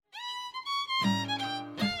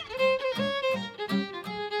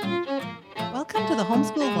to the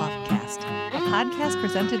Homeschool Loftcast, a podcast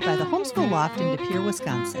presented by the Homeschool Loft in De Pere,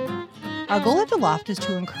 Wisconsin. Our goal at the Loft is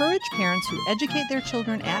to encourage parents who educate their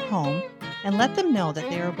children at home and let them know that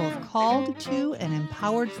they are both called to and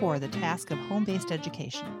empowered for the task of home-based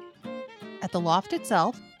education. At the Loft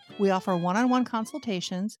itself, we offer one-on-one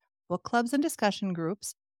consultations, book clubs and discussion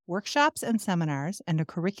groups, workshops and seminars, and a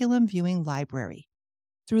curriculum viewing library.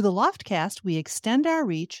 Through the Loftcast, we extend our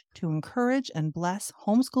reach to encourage and bless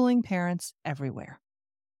homeschooling parents everywhere.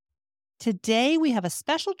 Today, we have a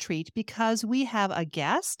special treat because we have a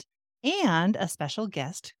guest and a special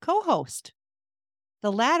guest co-host.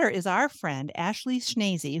 The latter is our friend, Ashley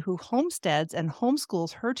Schnazy, who homesteads and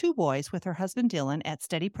homeschools her two boys with her husband, Dylan, at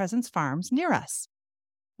Steady Presence Farms near us.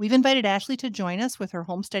 We've invited Ashley to join us with her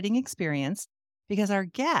homesteading experience because our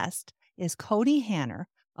guest is Kody Hanner,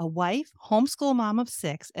 a wife, homeschool mom of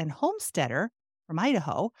 6, and homesteader from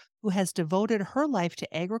Idaho, who has devoted her life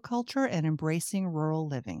to agriculture and embracing rural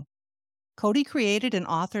living. Kody created and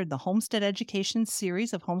authored the Homestead Education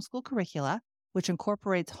series of homeschool curricula, which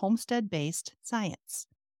incorporates homestead-based science.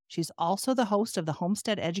 She's also the host of the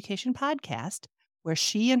Homestead Education podcast, where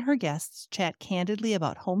she and her guests chat candidly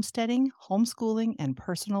about homesteading, homeschooling, and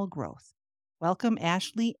personal growth. Welcome,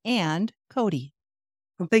 Ashley and Kody.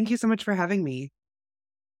 Well, thank you so much for having me.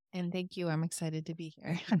 And thank you. I'm excited to be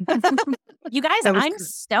here. You guys, I'm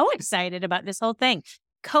so excited about this whole thing.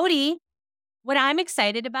 Kody, what I'm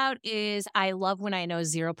excited about is I love when I know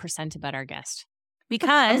 0% about our guest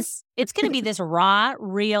because it's going to be this raw,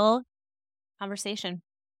 real conversation.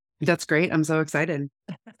 That's great. I'm so excited.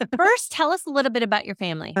 First, tell us a little bit about your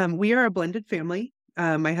family. We are a blended family.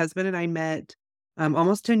 My husband and I met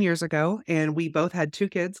almost 10 years ago, and we both had 2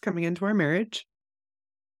 kids coming into our marriage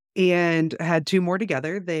and had 2 more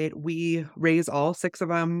together that we raise all 6 of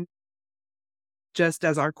them just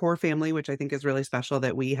as our core family, which I think is really special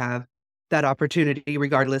that we have that opportunity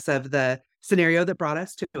regardless of the scenario that brought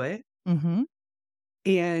us to it. Mm-hmm.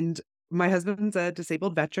 And my husband's a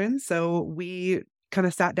disabled veteran, so we kind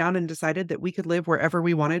of sat down and decided that we could live wherever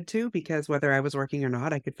we wanted to because whether I was working or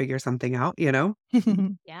not, I could figure something out, you know?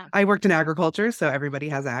 Yeah. I worked in agriculture, so everybody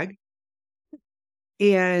has ag.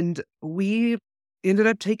 And we ended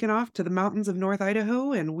up taking off to the mountains of North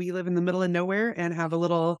Idaho, and we live in the middle of nowhere and have a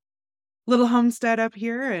little homestead up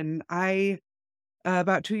here. And I,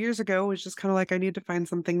 about 2 years ago, was just kind of like, I need to find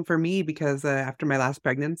something for me because after my last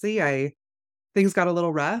pregnancy, things got a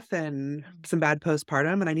little rough and some bad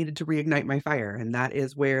postpartum, and I needed to reignite my fire. And that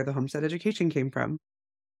is where the homestead education came from.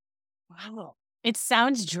 Wow. It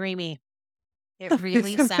sounds dreamy. It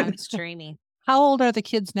really sounds dreamy. How old are the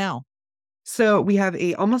kids now? So we have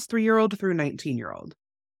a almost 3-year-old through 19-year-old.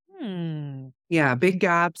 Yeah, big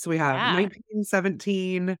gaps. We have 19,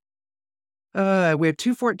 17. We have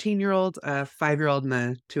 2 14-year-olds, a 5-year-old, and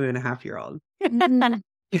a 2.5-year-old.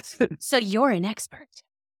 So you're an expert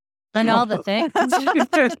on all the things.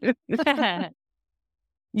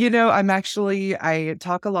 You know, I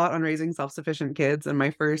talk a lot on raising self-sufficient kids. And my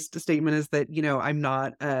first statement is that, you know, I'm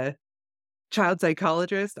not a child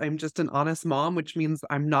psychologist. I'm just an honest mom, which means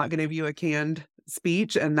I'm not going to give you a canned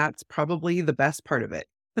speech. And that's probably the best part of it.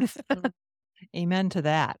 Amen to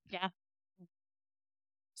that. Yeah.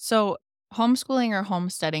 So homeschooling or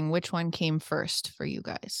homesteading, which one came first for you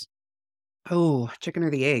guys? Oh, chicken or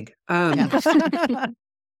the egg. Yeah.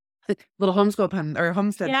 Little homeschool pun or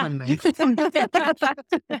homestead pun there.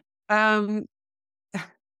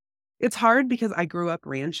 It's hard because I grew up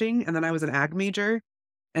ranching and then I was an ag major.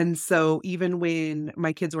 And so even when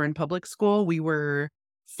my kids were in public school, we were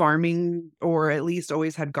farming or at least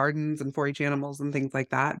always had gardens and 4-H animals and things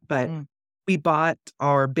like that. But we bought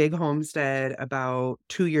our big homestead about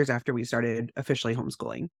 2 years after we started officially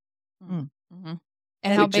homeschooling. Mm-hmm.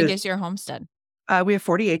 And how big is your homestead? We have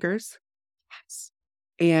 40 acres. Yes.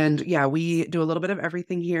 And yeah, we do a little bit of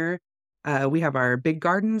everything here. We have our big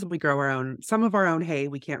gardens. We grow some of our own hay.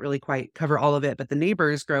 We can't really quite cover all of it, but the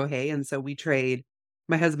neighbors grow hay. And so we trade.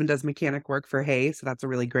 My husband does mechanic work for hay. So that's a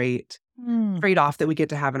really great trade-off that we get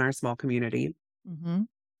to have in our small community.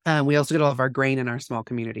 Mm-hmm. We also get all of our grain in our small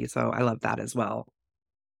community. So I love that as well.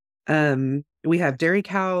 We have dairy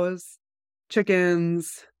cows,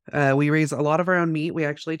 chickens. We raise a lot of our own meat.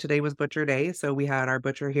 Today was butcher day. So we had our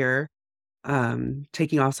butcher here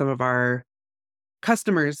taking off some of our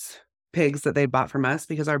customers' pigs that they bought from us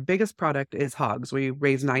because our biggest product is hogs. We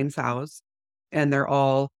raise 9 sows and they're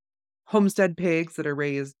all homestead pigs that are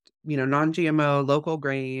raised, you know, non-GMO, local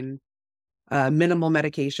grain, minimal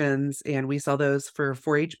medications. And we sell those for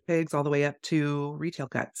 4-H pigs all the way up to retail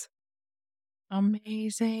cuts.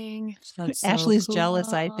 Amazing. That's Ashley's so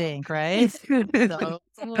jealous, I think, right? You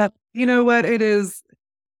know what? It is.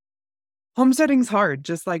 homesteading's hard.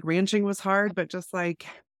 Just like ranching was hard, but just like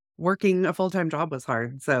working a full-time job was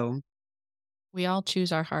hard. So we all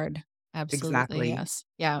choose our hard. Absolutely. exactly. Yes.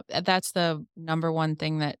 Yeah. That's the number one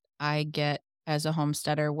thing that I get as a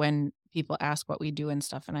homesteader when people ask what we do and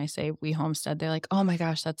stuff. And I say we homestead. They're like, oh my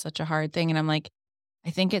gosh, that's such a hard thing. And I'm like, I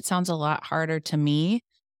think it sounds a lot harder to me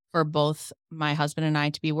for both my husband and I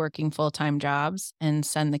to be working full-time jobs and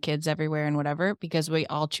send the kids everywhere and whatever, because we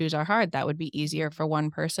all choose our hard. That would be easier for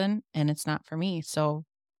one person and it's not for me. So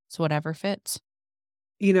it's whatever fits.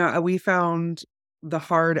 We found the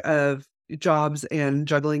hard of jobs and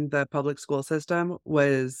juggling the public school system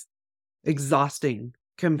was exhausting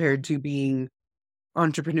compared to being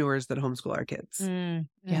entrepreneurs that homeschool our kids.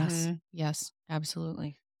 Yes. Yes,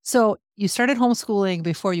 absolutely. So you started homeschooling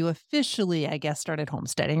before you officially, I guess, started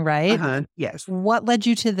homesteading, right? Yes. What led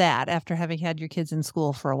you to that after having had your kids in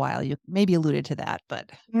school for a while? You maybe alluded to that, but.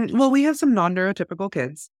 Well, we have some non-neurotypical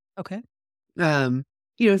kids. Okay.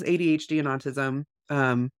 It's ADHD and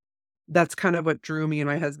autism. That's kind of what drew me and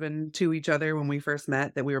my husband to each other when we first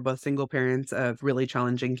met, that we were both single parents of really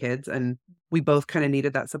challenging kids, and we both kind of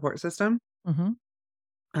needed that support system. Mm-hmm.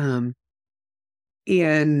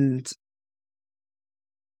 And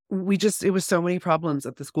it was so many problems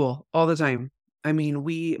at the school all the time. I mean,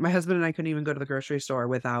 my husband and I couldn't even go to the grocery store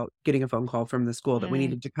without getting a phone call from the school that we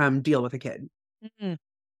needed to come deal with a kid. And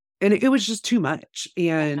it was just too much.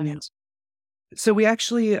 And so we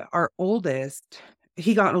actually, our oldest,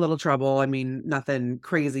 he got in a little trouble. I mean, nothing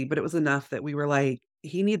crazy, but it was enough that we were like,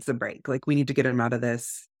 he needs a break. Like, we need to get him out of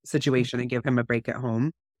this situation and give him a break at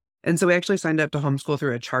home. And so we actually signed up to homeschool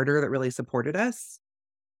through a charter that really supported us,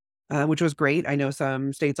 which was great. I know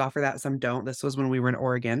some states offer that, some don't. This was when we were in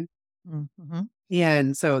Oregon. Mm-hmm.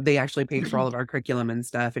 And so they actually paid for all of our curriculum and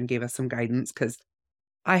stuff and gave us some guidance, because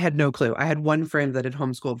I had no clue. I had one friend that had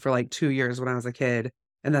homeschooled for like 2 years when I was a kid,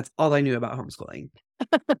 and that's all I knew about homeschooling.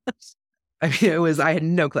 I mean, I had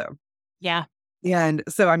no clue. Yeah. And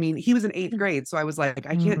so, I mean, he was in 8th grade. So I was like,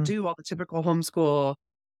 I can't do all the typical homeschool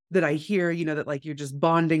that I hear, that like you're just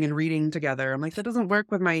bonding and reading together. I'm like, that doesn't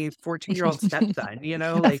work with my 14-year-old stepson,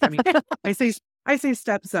 like, I mean, I say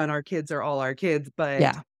stepson, our kids are all our kids,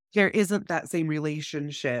 but there isn't that same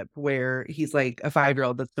relationship where he's like a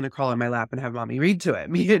 5-year-old that's going to crawl in my lap and have mommy read to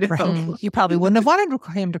him. Right. You probably wouldn't have wanted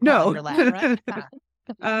him to crawl in your lap,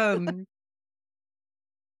 right?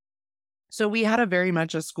 So we had a very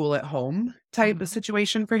much a school at home type of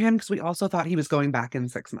situation for him, because we also thought he was going back in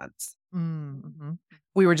 6 months. Mm-hmm.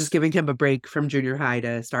 We were just giving him a break from junior high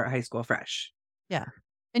to start high school fresh. Yeah.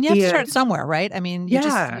 And you have to start somewhere, right? I mean, you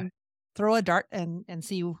just throw a dart and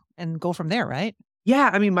see and go from there, right? Yeah.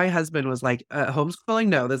 I mean, my husband was like, homeschooling?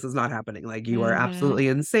 No, this is not happening. Like, you are absolutely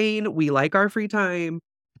insane. We like our free time.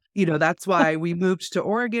 That's why we moved to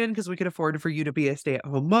Oregon, because we could afford for you to be a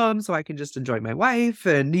stay-at-home mom, so I can just enjoy my wife.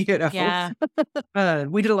 And, we did a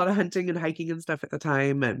lot of hunting and hiking and stuff at the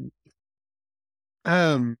time. And,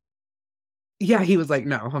 he was like,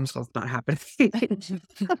 no, homeschool's not happening.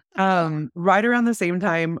 Right around the same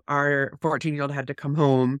time, our 14-year-old had to come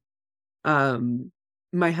home.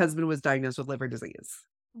 My husband was diagnosed with liver disease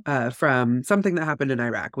from something that happened in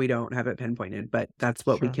Iraq. We don't have it pinpointed, but that's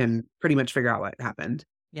what we can pretty much figure out what happened.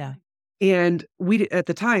 Yeah. And at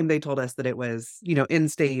the time, they told us that it was, in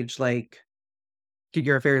stage, like, get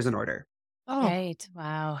your affairs in order. Oh, right.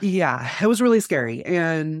 Wow. Yeah, it was really scary.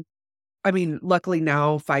 And I mean, luckily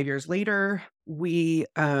now, 5 years later,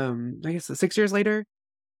 I guess 6 years later,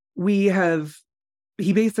 they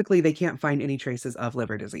can't find any traces of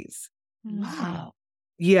liver disease. Wow.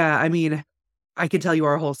 Yeah. I mean, I could tell you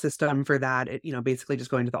our whole system for that, basically just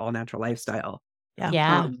going to the all natural lifestyle.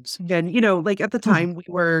 Yeah. And, like, at the time we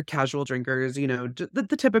were casual drinkers,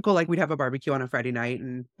 the typical, like, we'd have a barbecue on a Friday night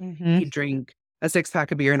and he'd drink a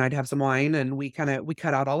 6-pack of beer and I'd have some wine, and we cut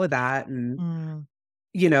out all of that. And,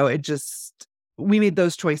 we made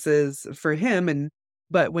those choices for him.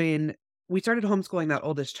 But when we started homeschooling that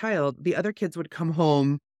oldest child, the other kids would come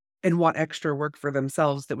home and want extra work for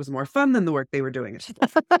themselves that was more fun than the work they were doing at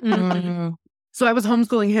school. So I was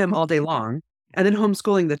homeschooling him all day long. And then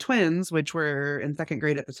homeschooling the twins, which were in 2nd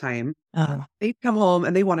grade at the time, they'd come home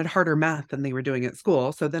and they wanted harder math than they were doing at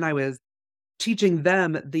school. So then I was teaching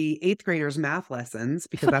them the 8th graders math lessons,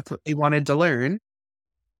 because that's what they wanted to learn.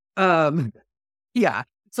 Yeah.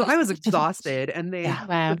 So I was exhausted, and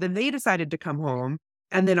then they decided to come home.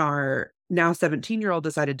 And then our now 17-year-old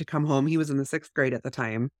decided to come home. He was in the 6th grade at the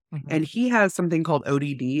time, and he has something called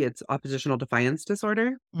ODD. It's oppositional defiance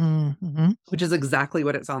disorder, which is exactly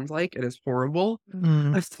what it sounds like. It is horrible.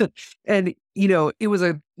 And, he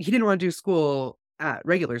didn't want to do school at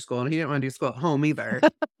regular school, and he didn't want to do school at home either.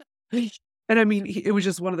 And I mean, it was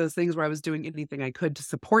just one of those things where I was doing anything I could to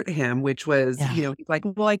support him, which was, he's like,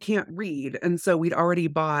 well, I can't read. And so we'd already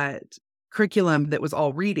bought curriculum that was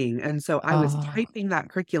all reading. And so I was typing that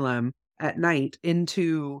curriculum at night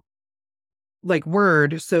into like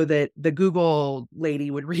Word so that the Google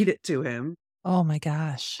lady would read it to him. Oh my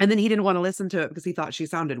gosh. And then he didn't want to listen to it because he thought she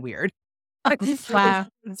sounded weird. Wow.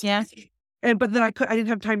 Yeah. But then I didn't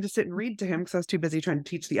have time to sit and read to him because I was too busy trying to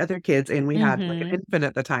teach the other kids, and we had like an infant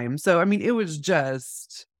at the time. So I mean, it was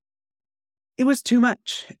too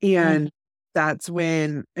much. And that's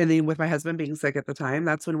when, and then with my husband being sick at the time,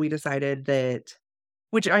 that's when we decided that,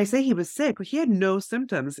 which I say he was sick, but he had no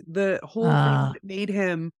symptoms. The whole thing that made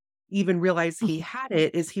him even realize he had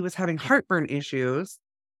it is he was having heartburn issues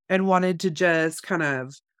and wanted to just kind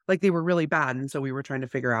of like, they were really bad. And so we were trying to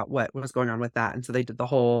figure out what was going on with that. And so they did the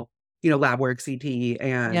whole, lab work, CT,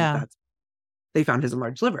 and they found his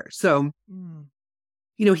enlarged liver. So,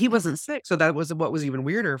 he wasn't sick. So that was what was even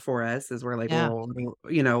weirder for us is we're like, well,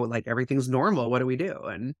 like everything's normal. What do we do?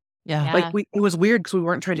 And like it was weird because we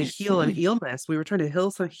weren't trying to heal an illness. We were trying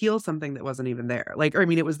to heal something that wasn't even there. Like, or, I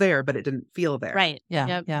mean, it was there, but it didn't feel there. Right. Yeah.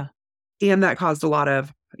 Yep. Yeah. And that caused a lot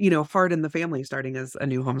of, heart in the family starting as a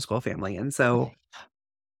new homeschool family. And so,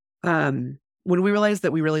 when we realized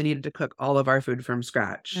that we really needed to cook all of our food from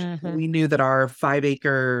scratch, we knew that our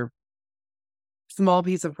 5-acre small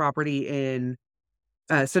piece of property in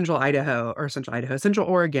Central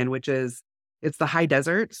Oregon, which is, it's the high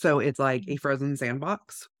desert. So it's like a frozen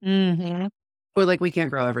sandbox. We're like, we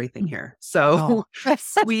can't grow everything here. So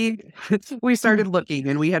we started looking,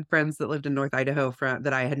 and we had friends that lived in North Idaho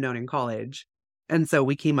that I had known in college. And so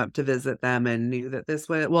we came up to visit them and knew that this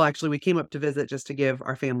was, well, actually we came up to visit just to give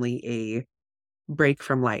our family a break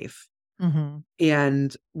from life.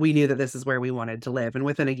 And we knew that this is where we wanted to live. And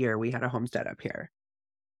within a year, we had a homestead up here.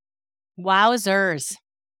 Wowzers.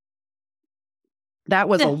 That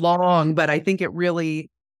was a long, but I think it really,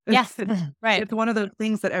 right. It's one of those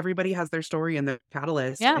things that everybody has their story and their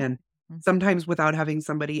catalyst. Yeah. And sometimes without having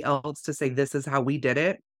somebody else to say, this is how we did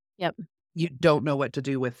it. Yep. You don't know what to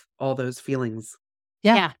do with all those feelings.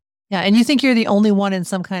 Yeah. And you think you're the only one in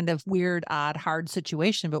some kind of weird, odd, hard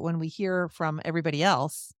situation. But when we hear from everybody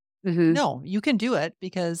else, no, you can do it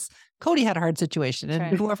because Kody had a hard situation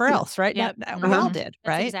and whoever else, right? Yep. We all did,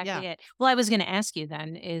 right? That's exactly it. Well, I was going to ask you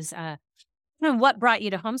then is what brought you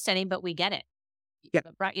to homesteading, but we get it. Yeah.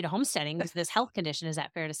 What brought you to homesteading was this health condition. Is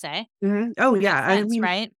that fair to say? Oh, yeah. Sense, I mean,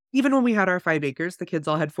 right? Even when we had our 5 acres, the kids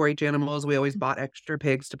all had 4-H animals. We always bought extra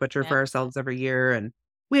pigs to butcher for ourselves every year. And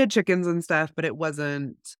we had chickens and stuff, but it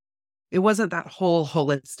wasn't that whole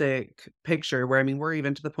holistic picture where, I mean, we're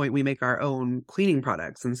even to the point we make our own cleaning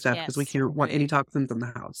products and stuff because we can't want any toxins in the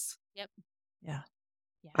house. Yep. Yeah.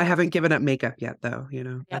 I haven't given up makeup yet, though. Yep.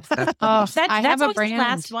 That's I have a brand. The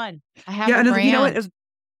last one. I have a brand.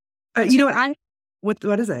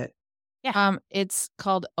 What is it? Yeah. It's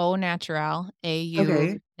called Au Natural,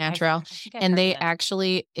 AU Natural. And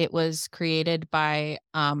it was created by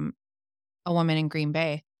a woman in Green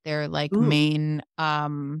Bay. Their like main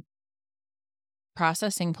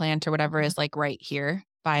processing plant or whatever is like right here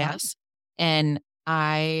by us. And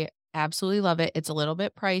I absolutely love it. It's a little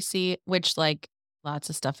bit pricey, which like lots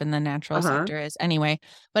of stuff in the natural sector is anyway,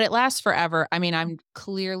 but it lasts forever. I mean, I'm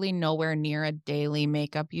clearly nowhere near a daily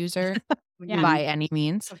makeup user by any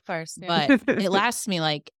means, of course, but it lasts me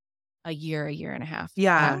like a year and a half.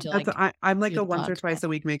 Yeah. I'm like a once or twice a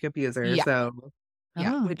week makeup user. Yeah. So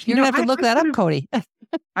which, you're going to have to look that up, Kody.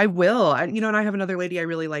 I will. And I have another lady I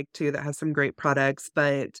really like too that has some great products,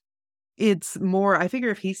 but it's more, I figure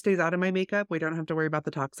if he stays out of my makeup, we don't have to worry about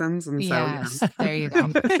the toxins. And so, there you go.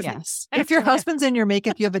 Yes. If your husband's in your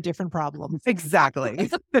makeup, you have a different problem. Exactly.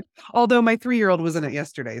 Although my 3-year-old was in it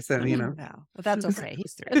yesterday. So, No, but that's okay.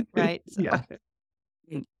 He's through it, right? So. Yeah.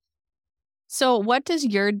 So what does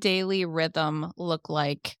your daily rhythm look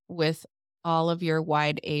like with all of your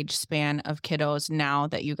wide age span of kiddos now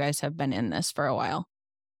that you guys have been in this for a while?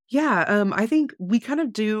 Yeah. I think we kind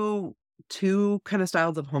of do 2 kind of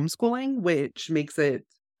styles of homeschooling, which makes it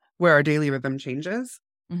where our daily rhythm changes.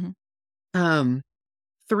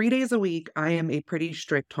 3 days a week, I am a pretty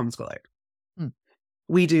strict homeschooler.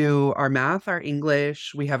 We do our math, our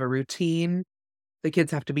English. We have a routine. The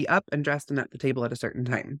kids have to be up and dressed and at the table at a certain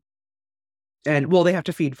time. And well, they have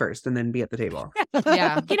to feed first and then be at the table.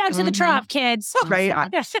 Yeah. Get out to the trough, kids. Right.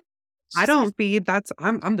 I don't feed.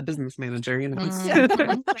 I'm the business manager,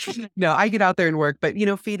 No, I get out there and work, but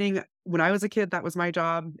feeding, when I was a kid, that was my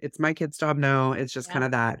job. It's my kid's job now. It's just kind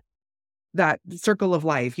of that circle of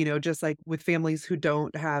life, just like with families who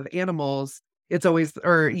don't have animals, it's always,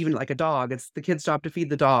 or even like a dog, it's the kid's job to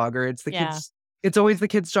feed the dog, or it's the kid's It's always the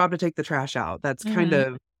kid's job to take the trash out. That's kind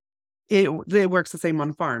of it works the same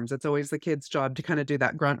on farms. It's always the kid's job to kind of do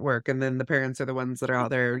that grunt work, and then the parents are the ones that are out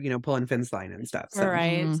there, pulling fence line and stuff. So.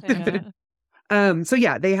 Right. So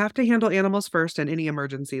yeah, they have to handle animals first and any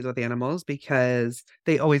emergencies with animals because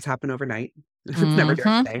they always happen overnight. It's never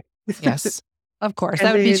during the day. Yes, of course. And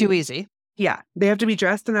that would be then- too easy. Yeah, they have to be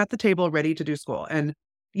dressed and at the table ready to do school. And,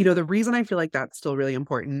 the reason I feel like that's still really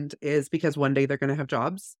important is because one day they're going to have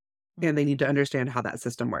jobs and they need to understand how that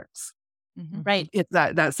system works. Right. It's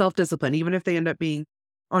that self-discipline, even if they end up being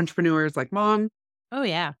entrepreneurs like mom. Oh,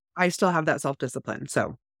 yeah. I still have that self-discipline.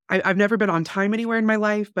 So I've never been on time anywhere in my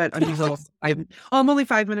life, but I'm only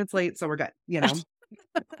 5 minutes late, so we're good, Yeah,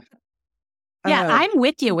 I'm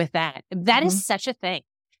with you with that. That is such a thing.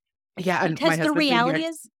 Yeah. And because the reality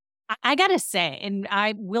is, I got to say, and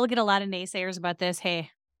I will get a lot of naysayers about this. Hey,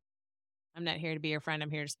 I'm not here to be your friend. I'm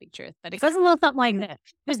here to speak truth. But it goes a little something like this.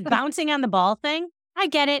 This bouncing on the ball thing. I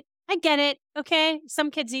get it. Okay. Some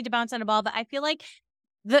kids need to bounce on a ball, but I feel like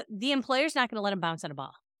the employer's not going to let them bounce on a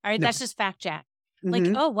ball. All right. No. That's just fact, Jack. Like,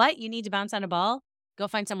 oh, what? You need to bounce on a ball? Go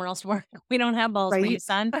find somewhere else to work. We don't have balls for you,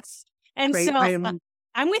 son. And so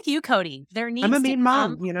I'm with you, Kody. I'm a mean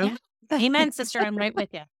mom, Yeah. Amen, sister. I'm right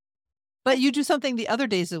with you. But you do something the other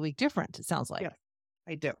days of the week different, it sounds like. Yeah,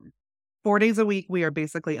 I do. 4 days a week, we are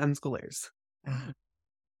basically unschoolers.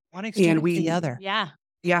 One extreme to the other. Yeah.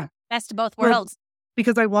 Yeah. Best of both worlds.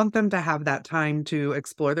 Because I want them to have that time to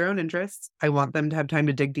explore their own interests. I want them to have time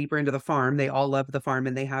to dig deeper into the farm. They all love the farm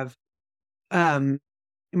and they have, my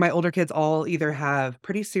older kids all either have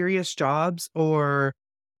pretty serious jobs or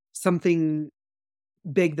something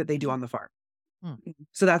big that they do on the farm.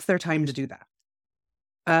 So that's their time to do that.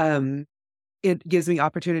 It gives me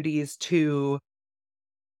opportunities to,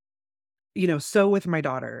 sew with my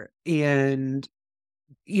daughter and,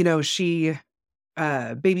 she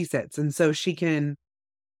babysits. And so she can,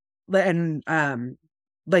 and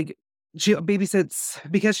she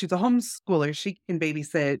babysits because she's a homeschooler. She can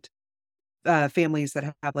babysit families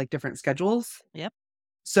that have like different schedules. Yep.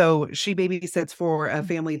 So she babysits for a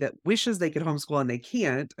family that wishes they could homeschool and they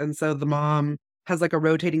can't. And so the mom has like a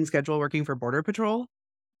rotating schedule working for Border Patrol.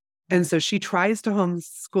 And so she tries to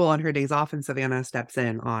homeschool on her days off and Savannah steps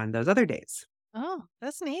in on those other days. Oh,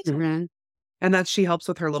 that's neat. And she helps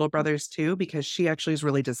with her little brothers too, because she actually is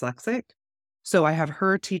really dyslexic. So I have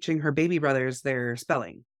her teaching her baby brothers their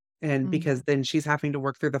spelling. And because then she's having to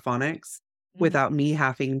work through the phonics without me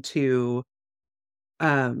having to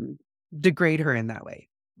degrade her in that way.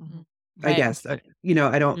 I guess, I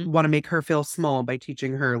don't want to make her feel small by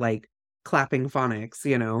teaching her like clapping phonics,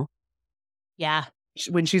 Yeah.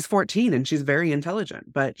 When she's 14 and she's very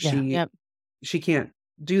intelligent, but she can't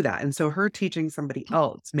do that. And so her teaching somebody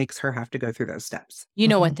else makes her have to go through those steps. You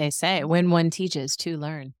know what they say, when one teaches, two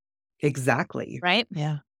learn. Exactly. Right?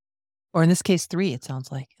 Yeah. Or in this case, 3, it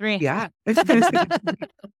sounds like. 3. Yeah.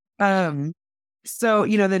 So,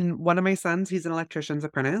 then one of my sons, he's an electrician's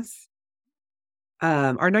apprentice.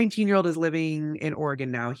 Our 19-year-old is living in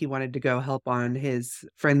Oregon now. He wanted to go help on his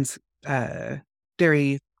friend's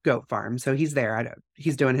dairy goat farm. So he's there.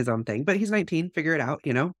 He's doing his own thing, but he's 19. Figure it out,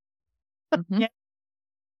 Yeah.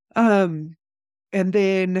 And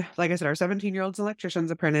then, like I said, our 17-year-old's an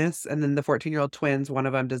electrician's apprentice. And then the 14-year-old twins, one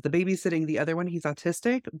of them does the babysitting. The other one, he's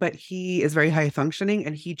autistic, but he is very high functioning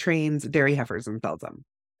and he trains dairy heifers and sells them.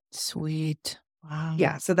 Sweet. Wow.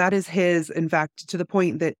 Yeah. So that is his, in fact, to the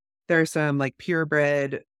point that there are some like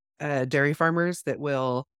purebred dairy farmers that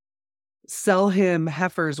will sell him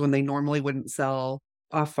heifers when they normally wouldn't sell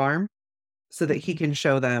off farm so that he can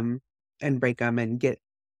show them and break them and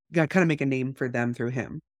kind of make a name for them through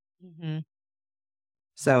him.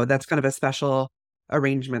 So that's kind of a special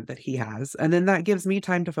arrangement that he has. And then that gives me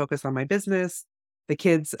time to focus on my business. The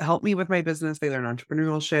kids help me with my business. They learn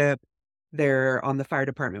entrepreneurship. They're on the fire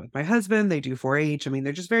department with my husband. They do 4-H. I mean,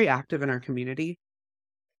 they're just very active in our community.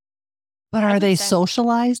 But are they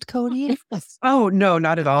socialized, Kody? Oh, no,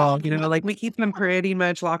 not at all. We keep them pretty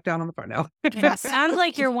much locked down on the farm now. Sounds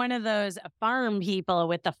like you're one of those farm people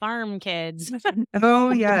with the farm kids.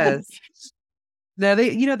 Oh, yes. No,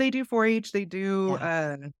 they do 4-H. They do,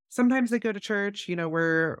 sometimes they go to church.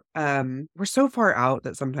 We're so far out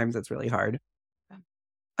that sometimes it's really hard.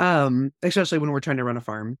 Especially when we're trying to run a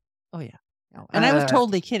farm. Oh, yeah. No. And I was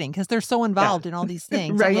totally kidding because they're so involved in all these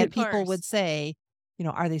things. Right. And yet people would say,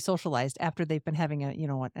 are they socialized after they've been having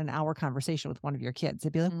an hour conversation with one of your kids?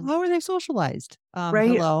 They'd be like, how are they socialized? Right.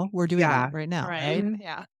 Hello, we're doing that right now. Right.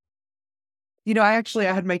 Yeah. I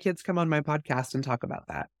had my kids come on my podcast and talk about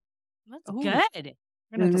that. That's good.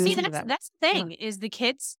 See, that's the thing is the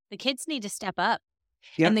kids need to step up.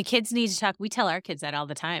 Yep. And the kids need to talk. We tell our kids that all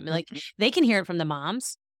the time. Like they can hear it from the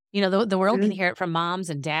moms. You know, the world can hear it from moms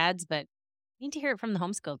and dads, but we need to hear it from the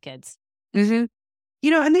homeschool kids. Mm-hmm.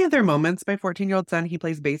 You know, and they have their moments. My 14-year-old son, he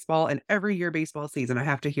plays baseball, and every year baseball season, I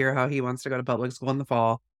have to hear how he wants to go to public school in the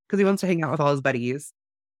fall because he wants to hang out with all his buddies.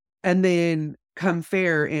 And then come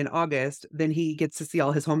fair in August, then he gets to see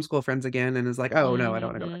all his homeschool friends again and is like, oh, no, I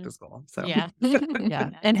don't want to go back to school. So Yeah. Yeah.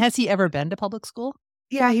 And has he ever been to public school?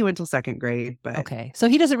 Yeah, he went till second grade, but okay. So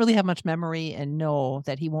he doesn't really have much memory and know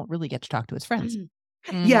that he won't really get to talk to his friends.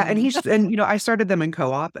 Yeah, and you know, I started them in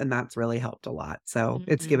co-op and that's really helped a lot. So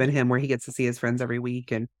it's given him where he gets to see his friends every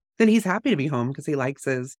week, and then he's happy to be home because he likes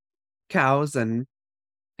his cows, and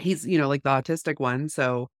he's, you know, like the autistic one.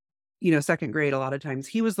 So, you know, second grade, a lot of times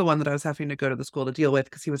he was the one that I was having to go to the school to deal with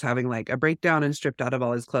because he was having like a breakdown and stripped out of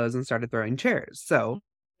all his clothes and started throwing chairs. So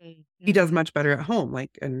he does much better at home.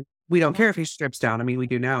 Like, and we don't care if he strips down. I mean, we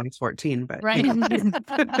do now and he's 14, but Right.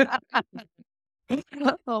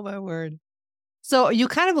 Oh, my word. So you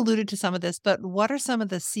kind of alluded to some of this, but what are some of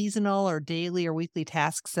the seasonal or daily or weekly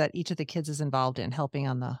tasks that each of the kids is involved in helping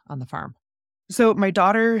on the farm? So my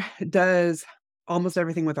daughter does almost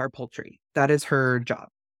everything with our poultry. That is her job.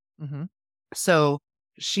 Mm-hmm. So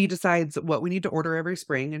she decides what we need to order every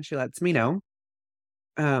spring, and she lets me know.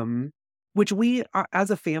 Which we are, as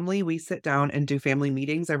a family, we sit down and do family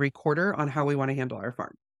meetings every quarter on how we want to handle our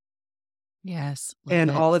farm. Yes. And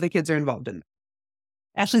all of the kids are involved in it.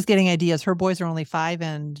 Ashley's getting ideas. Her boys are only 5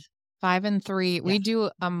 and 3. Yeah. We do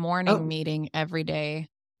a morning meeting every day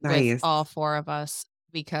Nice. with all 4 of us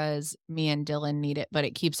because me and Dylan need it, but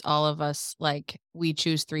it keeps all of us, like, we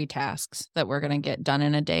choose 3 tasks that we're going to get done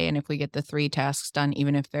in a day. And if we get the 3 tasks done,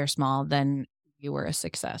 even if they're small, then we were a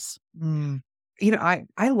success. You know,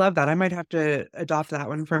 I love that. I might have to adopt that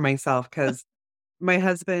one for myself because my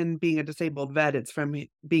husband, being a disabled vet, it's from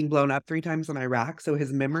being blown up 3 times in Iraq. So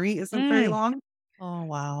his memory isn't very long. Oh,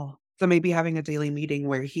 wow. So maybe having a daily meeting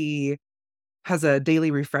where he has a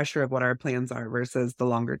daily refresher of what our plans are versus the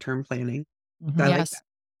longer term planning. I like that.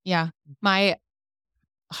 Yeah. My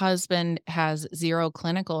husband has 0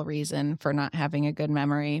 clinical reason for not having a good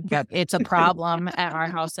memory, but it's a problem at our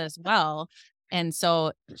house as well. And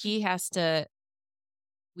so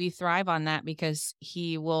we thrive on that because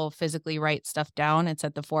he will physically write stuff down. It's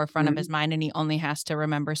at the forefront of his mind, and he only has to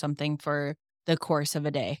remember something for the course of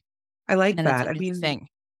a day. I like And that. it's a I new mean, thing.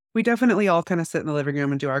 we definitely all kind of sit in the living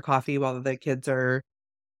room and do our coffee while the kids are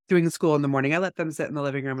doing school in the morning. I let them sit in the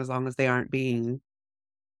living room as long as they aren't being,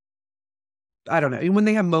 I don't know. When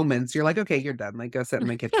they have moments, you're like, okay, you're done. Like, go sit in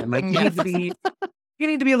my kitchen. Like, you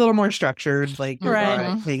need to be a little more structured. Like, you're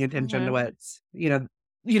Right. paying attention to what's, you know,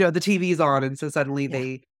 the TV's on, and so suddenly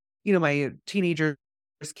they, you know, my teenagers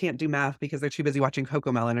can't do math because they're too busy watching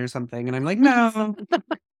Cocomelon or something, and I'm like, no,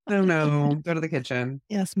 go to the kitchen.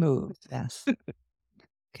 Yes, move. Yes.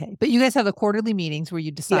 Okay. But you guys have the quarterly meetings where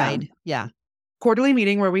you decide. Yeah. Quarterly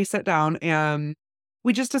meeting where we sit down and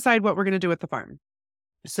we just decide what we're going to do with the farm.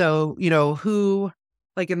 So, you know, who,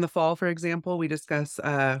 like in the fall, for example, we discuss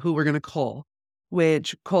who we're going to cull,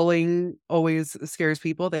 which culling always scares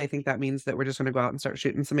people. They think that means that we're just going to go out and start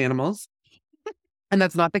shooting some animals. And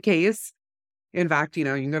that's not the case. In fact, you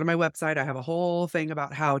know, you can go to my website. I have a whole thing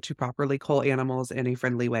about how to properly cull animals in a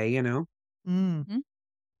friendly way, you know.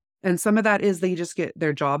 And some of that is they just get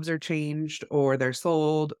their jobs are changed or they're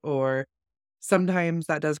sold, or sometimes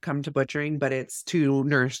that does come to butchering, but it's to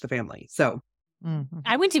nourish the family. So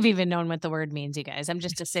I wouldn't have even known what the word means, you guys. I'm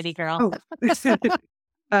just a city girl.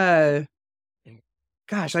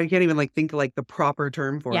 Gosh, I can't even like think like the proper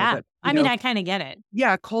term for it. But, I mean, I kind of get it.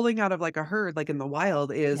 Yeah, culling out of like a herd, like in the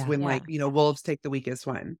wild, is when like, you know, wolves take the weakest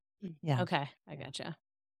one. Yeah. Okay, I gotcha.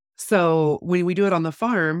 So when we do it on the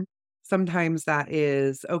farm, sometimes that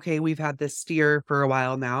is, okay, we've had this steer for a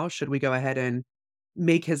while now. Should we go ahead and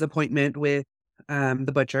make his appointment with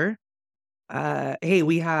the butcher? Hey,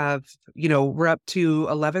 we have, you know, we're up to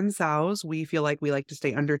 11 sows. We feel like we like to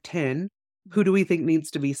stay under 10. Who do we think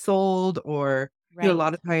needs to be sold? Or, you know, a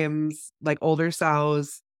lot of times, like older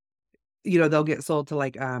sows, you know, they'll get sold to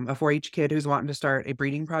like a 4-H kid who's wanting to start a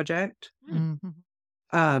breeding project.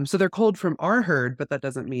 So they're culled from our herd, but that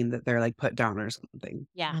doesn't mean that they're like put down or something.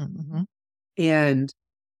 Yeah. And,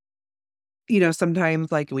 you know,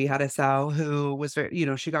 sometimes like we had a sow who was very, you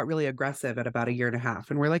know, she got really aggressive at about 1.5 years.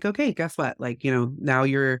 And we're like, okay, guess what? Like, you know, now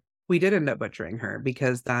we did end up butchering her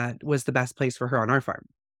because that was the best place for her on our farm.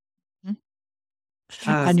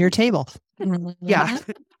 On your table. Yeah.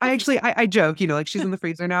 I joke, you know, like she's in the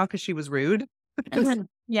freezer now because she was rude.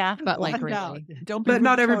 Yeah. But like, really. Don't be But rude,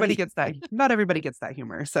 not everybody Kody. gets that. Not everybody gets that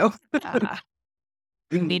humor. So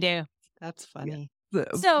We do. That's funny.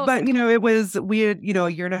 So, but it was, we had, a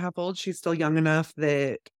year and a half old. She's still young enough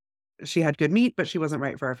that she had good meat, but she wasn't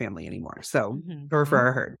right for our family anymore. So, or for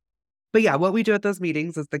our herd. But yeah, what we do at those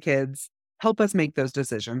meetings is the kids help us make those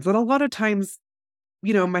decisions. And a lot of times,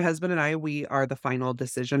 my husband and I, we are the final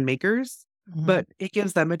decision makers, but it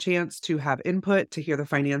gives them a chance to have input, to hear the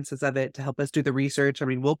finances of it, to help us do the research. I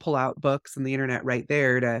mean, we'll pull out books and the internet right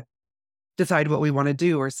there to decide what we want to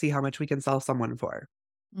do or see how much we can sell someone for.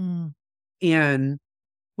 And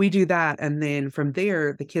we do that. And then from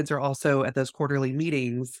there, the kids are also at those quarterly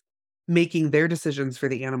meetings making their decisions for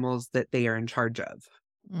the animals that they are in charge of.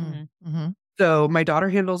 So my daughter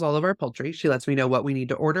handles all of our poultry. She lets me know what we need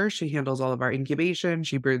to order. She handles all of our incubation.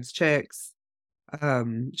 She broods chicks.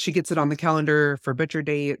 She gets it on the calendar for butcher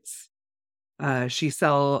dates. I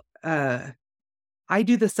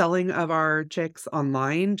do the selling of our chicks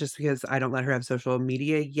online just because I don't let her have social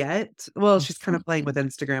media yet. Well, she's kind of playing with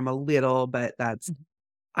Instagram a little, but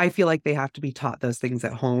I feel like they have to be taught those things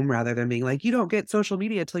at home rather than being like, you don't get social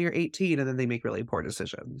media till you're 18, and then they make really poor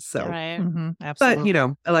decisions. So, right. Absolutely.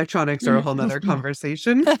 but electronics are a whole nother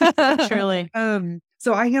conversation. Truly.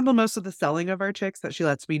 So I handle most of the selling of our chicks that she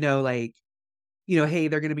lets me know, like, hey,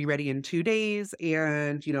 they're going to be ready in 2 days.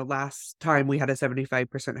 And, last time we had a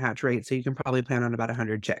 75% hatch rate. So you can probably plan on about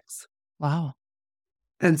 100 chicks. Wow.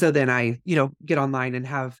 And so then I, get online and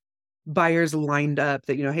have buyers lined up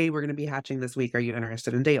that, hey, we're going to be hatching this week. Are you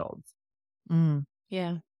interested in day olds?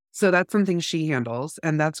 Yeah. So that's something she handles.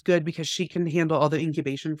 And that's good because she can handle all the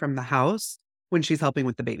incubation from the house when she's helping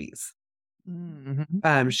with the babies.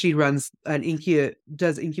 She runs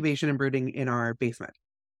does incubation and brooding in our basement.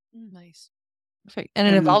 Nice. Perfect. And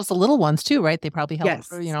it involves the little ones too, right? They probably help,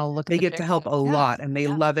 yes, look at they the get to chicks. help a lot and they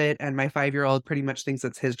love it. And my 5-year-old pretty much thinks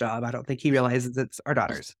it's his job. I don't think he realizes it's our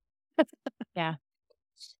daughter's. Yeah.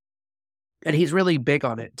 And he's really big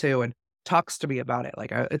on it too and talks to me about it.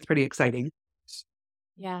 Like, it's pretty exciting.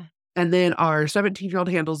 Yeah. And then our 17-year-old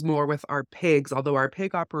handles more with our pigs, although our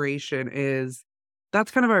pig operation that's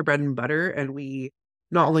kind of our bread and butter. And we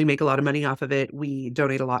not only make a lot of money off of it, we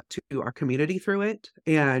donate a lot to our community through it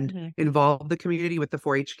and involve the community with the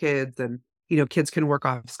 4-H kids. And, kids can work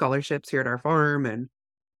off scholarships here at our farm and,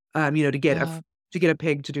 to get a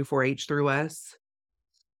pig to do 4-H through us.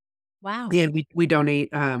 Wow. And we donate,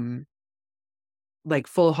 like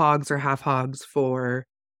full hogs or half hogs for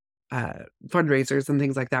fundraisers and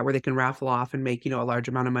things like that, where they can raffle off and make, a large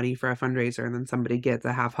amount of money for a fundraiser. And then somebody gets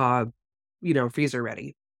a half hog, freezer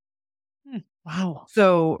ready. Wow.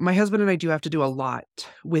 So my husband and I do have to do a lot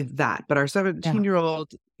with that. But our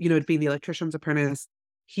 17-year-old, being the electrician's apprentice,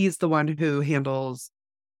 he's the one who handles,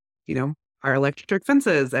 our electric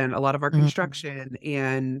fences and a lot of our construction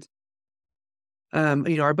and,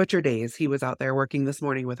 our butcher days. He was out there working this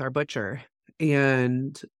morning with our butcher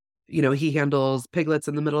and, he handles piglets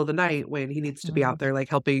in the middle of the night when he needs to be out there, like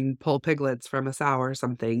helping pull piglets from a sow or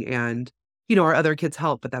something. And, our other kids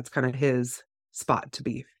help, but that's kind of his spot to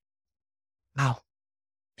be. Wow.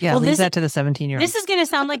 Yeah, leave that to the 17-year-old. This is going to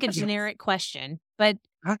sound like a generic question, but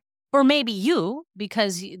or maybe you,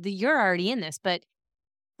 because you're already in this, but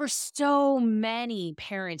for so many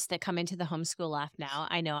parents that come into the homeschool loft now,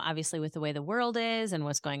 I know obviously with the way the world is and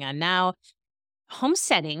what's going on now,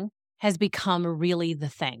 homesteading has become really the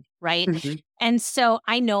thing, right? And so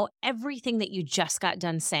I know everything that you just got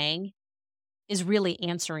done saying is really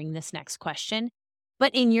answering this next question.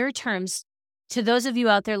 But in your terms, to those of you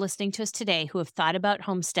out there listening to us today who have thought about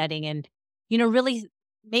homesteading and, really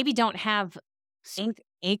maybe don't have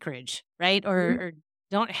acreage, right? Or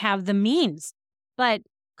don't have the means. But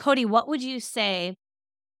Kody, what would you say,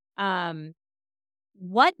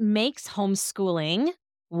 what makes homeschooling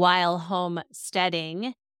while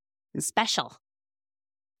homesteading special?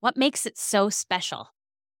 What makes it so special?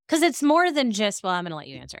 Because it's more than just, well, I'm going to let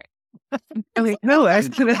you answer it. Okay, no, I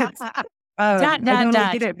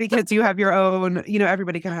get it because you have your own,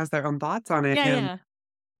 everybody kind of has their own thoughts on it. Yeah.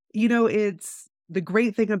 It's the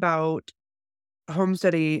great thing about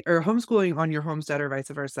homesteading or homeschooling on your homestead or vice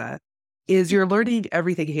versa is you're learning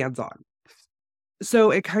everything hands-on.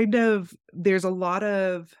 So it kind of, there's a lot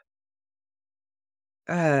of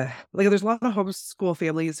there's a lot of homeschool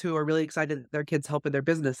families who are really excited that their kids help in their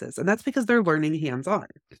businesses. And that's because they're learning hands-on.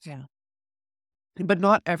 Yeah. But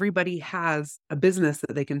not everybody has a business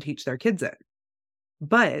that they can teach their kids in.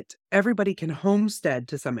 But everybody can homestead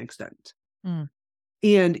to some extent. And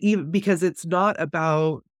even because it's not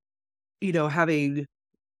about, having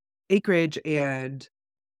acreage and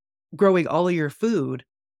growing all of your food.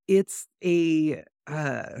 It's a,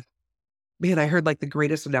 man, I heard like the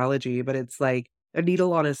greatest analogy, but it's like a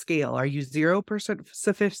needle on a scale. Are you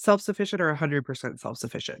 0% self-sufficient or 100%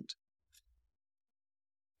 self-sufficient?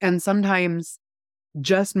 And sometimes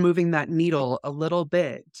just moving that needle a little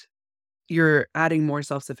bit, you're adding more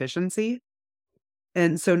self-sufficiency.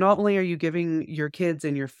 And so not only are you giving your kids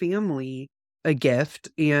and your family a gift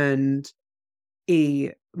and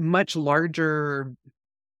a much larger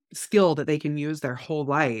skill that they can use their whole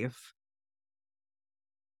life,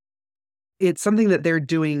 it's something that they're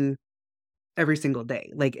doing every single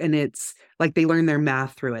day. Like, and it's like they learn their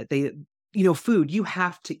math through it. They, food, you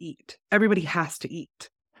have to eat. Everybody has to eat.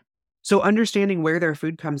 So understanding where their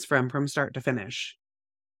food comes from start to finish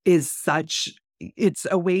it's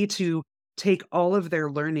a way to take all of their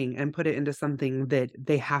learning and put it into something that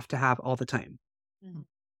they have to have all the time. Mhm.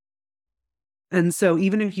 And so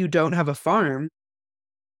even if you don't have a farm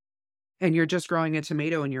and you're just growing a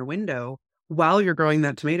tomato in your window, while you're growing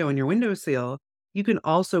that tomato in your windowsill, you can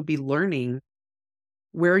also be learning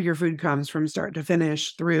where your food comes from start to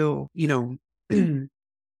finish through,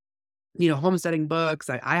 homesteading books.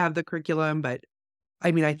 I have the curriculum, but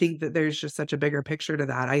I mean, I think that there's just such a bigger picture to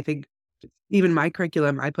that. I think even my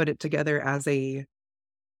curriculum, I put it together as a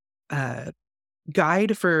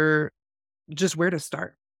guide for just where to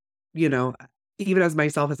start. Even as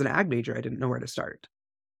myself as an ag major, I didn't know where to start.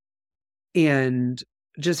 And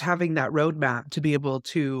just having that roadmap to be able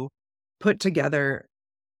to put together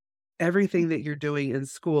everything that you're doing in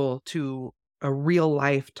school to a real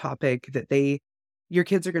life topic that your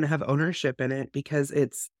kids are going to have ownership in it because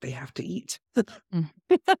they have to eat.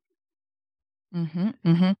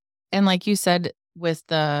 And like you said, with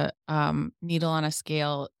the needle on a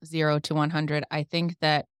scale, 0 to 100, I think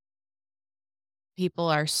that people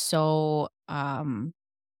are so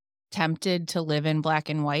tempted to live in black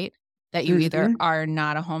and white that you either are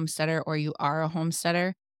not a homesteader or you are a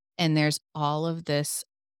homesteader. And there's all of this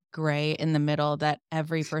gray in the middle that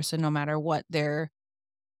every person, no matter what their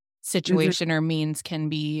situation or means, can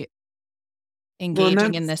be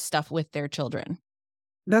engaging in this stuff with their children.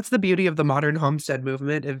 That's the beauty of the modern homestead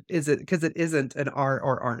movement, because it isn't an are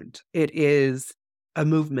or aren't. It is a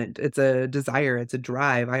movement. It's a desire. It's a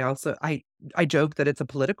drive. I joke that it's a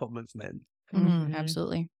political movement.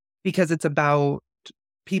 Absolutely. Because it's about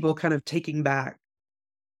people kind of taking back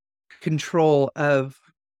control of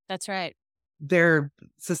That's right. their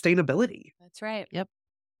sustainability. That's right. Yep.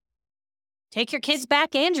 Take your kids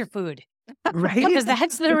back and your food. Right? Because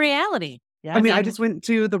that's the reality. Yeah, I mean, I just went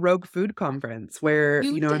to the Rogue Food Conference where,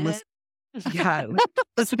 and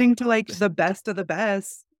listening to like the best of the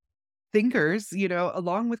best thinkers,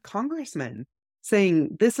 along with congressmen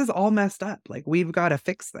saying, this is all messed up. Like, we've got to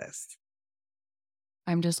fix this.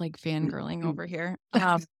 I'm just like fangirling over here.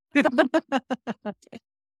 If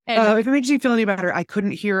it makes you feel any better, I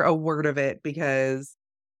couldn't hear a word of it because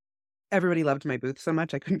everybody loved my booth so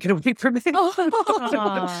much I couldn't get away from it.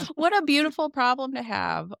 What a beautiful problem to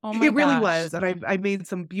have. Oh my It really gosh. was. And I made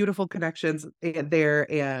some beautiful connections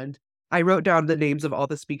there, and I wrote down the names of all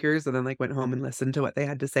the speakers and then went home and listened to what they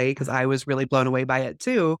had to say because I was really blown away by it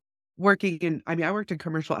too. I worked in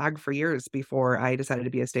commercial ag for years before I decided to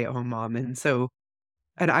be a stay-at-home mom.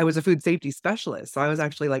 And I was a food safety specialist. So I was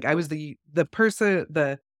actually I was the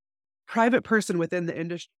private person within the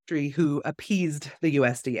industry who appeased the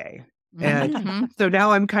USDA. And so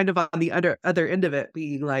now I'm kind of on the other end of it,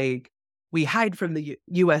 being we hide from the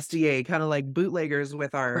USDA, kind of like bootleggers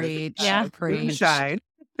with our moonshine.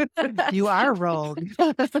 You are rogue.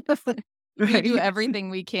 We do everything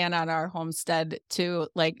we can on our homestead to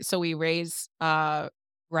so we raise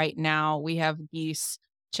right now we have geese,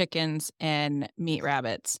 chickens, and meat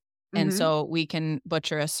rabbits. And so we can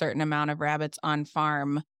butcher a certain amount of rabbits on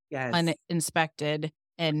farm uninspected,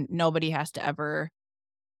 and nobody has to ever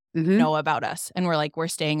know about us. And we're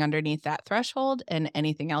staying underneath that threshold, and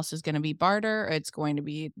anything else is going to be barter, or it's going to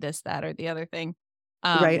be this, that, or the other thing.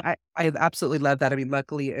 Right. I absolutely love that. I mean,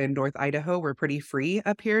 luckily in North Idaho, we're pretty free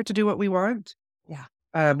up here to do what we want. Yeah.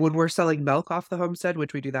 When we're selling milk off the homestead,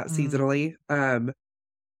 which we do that seasonally,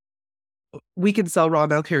 we can sell raw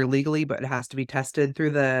milk here legally, but it has to be tested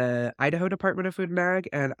through the Idaho Department of Food and Ag.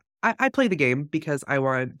 And I play the game because I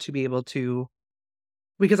want to be able to,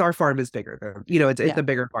 because our farm is bigger than, it's a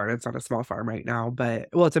bigger farm. It's not a small farm right now, but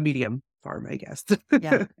it's a medium farm, I guess.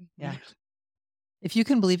 Yeah. If you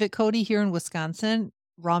can believe it, Kody, here in Wisconsin,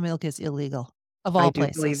 raw milk is illegal of all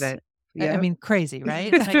places. I believe it. Yeah. I mean, crazy,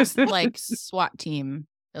 right? It's like SWAT team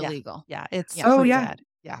illegal. Yeah. It's bad.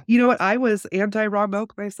 Yeah. You know what? I was anti-raw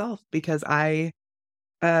milk myself because I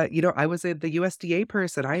was the USDA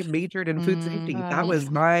person. I majored in food safety. That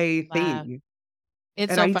was my thing.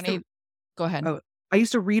 It's so funny. Go ahead. I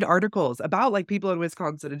used to read articles about people in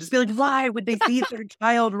Wisconsin and just be like, why would they feed their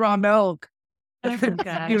child raw milk? Oh,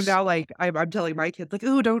 now I'm telling my kids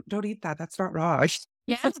ooh, don't eat that. That's not raw.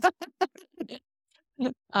 Yeah.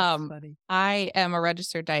 Funny. I am a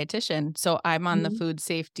registered dietitian, so I'm on the Mhm. food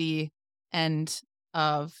safety end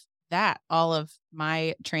of that. All of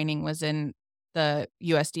my training was in the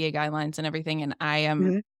USDA guidelines and everything, and I am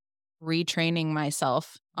Mhm. retraining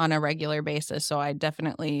myself on a regular basis. So I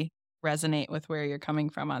definitely resonate with where you're coming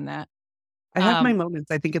from on that. I have my moments.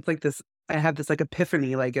 I think it's like this. I have this like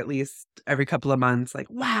epiphany, like at least every couple of months, like,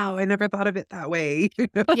 wow, I never thought of it that way.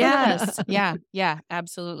 Yes. Yeah,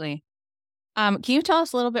 absolutely. Can you tell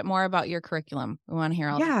us a little bit more about your curriculum? We want to hear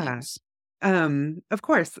all the Yeah. things. Of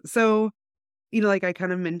course. So, like I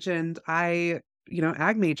kind of mentioned, ag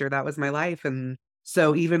major, that was my life. And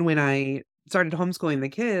so even when I started homeschooling the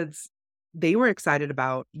kids, they were excited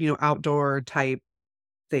about, outdoor type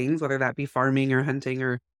things, whether that be farming or hunting,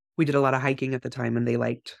 or we did a lot of hiking at the time and they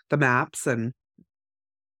liked the maps. And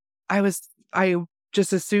I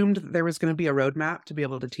just assumed that there was going to be a roadmap to be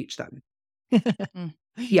able to teach them.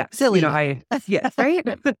 Yes. Silly. Yes, right?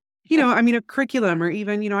 A curriculum, or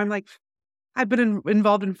even, I'm like, I've been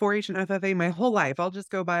involved in 4-H and FFA my whole life. I'll just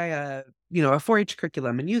go buy a 4-H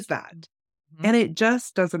curriculum and use that. Mhm. And it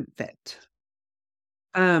just doesn't fit.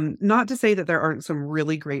 Not to say that there aren't some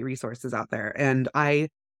really great resources out there. And I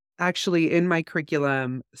actually, in my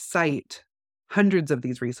curriculum, cite hundreds of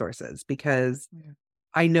these resources because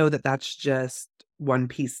I know that that's just one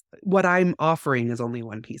piece. What I'm offering is only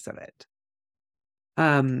one piece of it.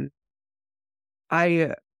 I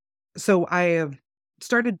have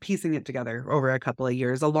started piecing it together over a couple of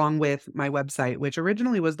years, along with my website, which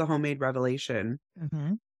originally was the Homemade Revelation,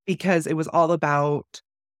 Mhm. because it was all about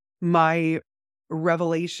my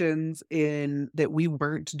revelations in that we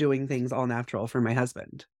weren't doing things all natural for my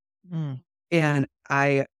husband. Mm. And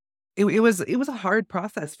it was a hard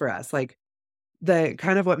process for us. Like, the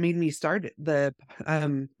kind of what made me start my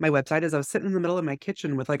website is I was sitting in the middle of my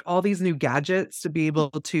kitchen with like all these new gadgets to be able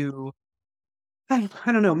to, I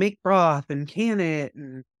don't know, make broth and can it.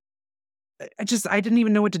 And I didn't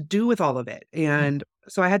even know what to do with all of it. And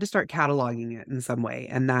so I had to start cataloging it in some way.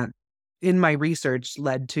 And that, in my research,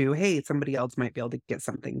 led to, hey, somebody else might be able to get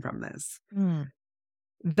something from this. Mm.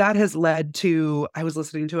 That has led to, I was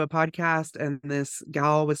listening to a podcast and this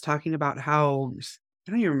gal was talking about how,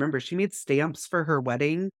 I don't even remember, she made stamps for her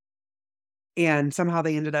wedding and somehow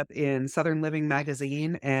they ended up in Southern Living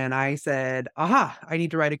magazine. And I said, aha, I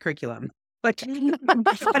need to write a curriculum. Like, I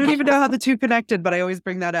don't even know how the two connected, but I always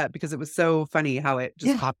bring that up because it was so funny how it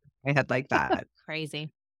just popped in my head like that.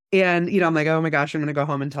 Crazy. And, I'm like, oh my gosh, I'm going to go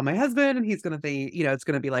home and tell my husband. And he's going to think, it's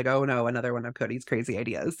going to be like, oh no, another one of Kody's crazy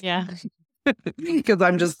ideas. Yeah. Because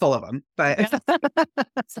I'm just full of them. But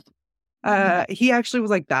he actually was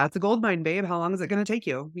like, that's a gold mine, babe. How long is it going to take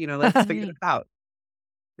you? Let's figure it out.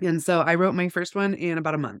 And so I wrote my first one in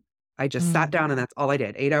about a month. I just sat down and that's all I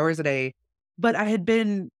did, 8 hours a day. But I had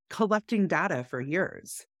been collecting data for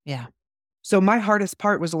years. Yeah. So my hardest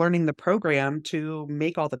part was learning the program to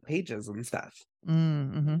make all the pages and stuff.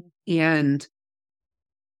 Mm-hmm. And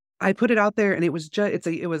I put it out there and it was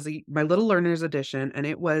my little learner's edition. And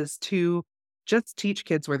it was to just teach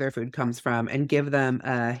kids where their food comes from and give them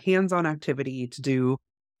a hands-on activity to do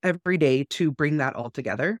every day to bring that all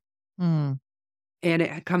together. Mm. And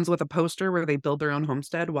it comes with a poster where they build their own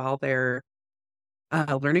homestead while they're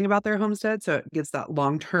learning about their homestead. So it gives that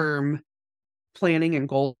long-term planning and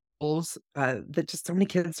goals that just so many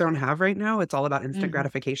kids don't have right now. It's all about instant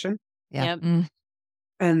gratification. Yeah. Yep. Mm.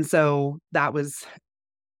 And so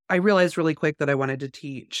I realized really quick that I wanted to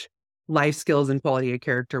teach life skills and quality of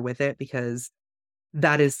character with it because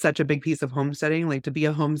that is such a big piece of homesteading. Like, to be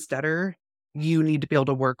a homesteader, you need to be able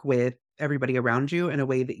to work with everybody around you in a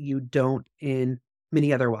way that you don't in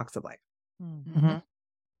many other walks of life. Mm-hmm.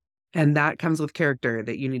 And that comes with character,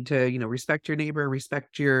 that you need to, respect your neighbor,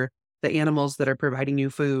 respect the animals that are providing you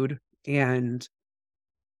food. And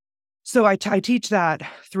so I teach that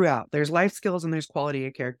throughout. There's life skills and there's quality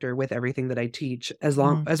of character with everything that I teach, as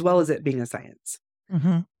well as it being a science.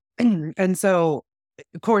 Mm-hmm. And so,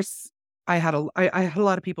 of course, I had a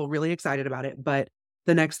lot of people really excited about it. But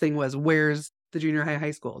the next thing was, where's the junior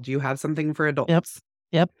high school? Do you have something for adults?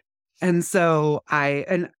 Yep. And so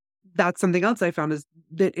that's something else I found, is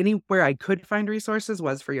that anywhere I could find resources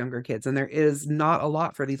was for younger kids. And there is not a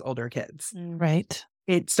lot for these older kids. Right.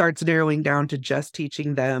 It starts narrowing down to just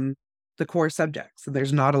teaching them the core subjects. And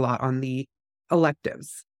there's not a lot on the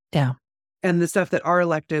electives. Yeah. And the stuff that are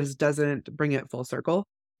electives doesn't bring it full circle.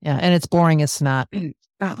 Yeah. And it's boring as snot.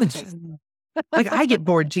 Like, I get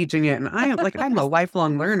bored teaching it, and I'm a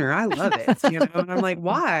lifelong learner. I love it, and I'm like,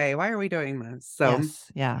 why are we doing this? So,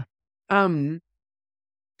 yes. Yeah.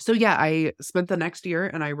 So yeah, I spent the next year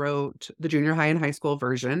and I wrote the junior high and high school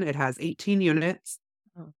version. It has 18 units.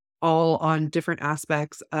 all on different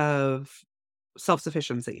aspects of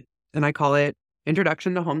self-sufficiency. And I call it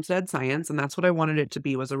Introduction to Homestead Science. And that's what I wanted it to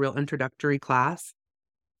be, was a real introductory class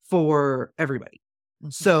for everybody.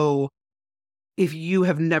 So if you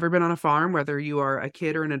have never been on a farm, whether you are a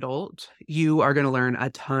kid or an adult, you are going to learn a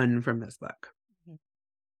ton from this book.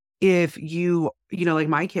 If like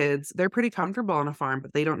my kids, they're pretty comfortable on a farm,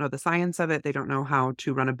 but they don't know the science of it. They don't know how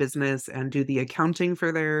to run a business and do the accounting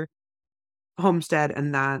for their homestead.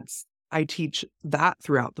 And I teach that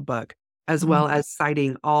throughout the book, as well as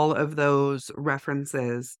citing all of those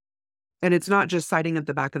references. And it's not just citing at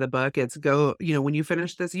the back of the book. It's when you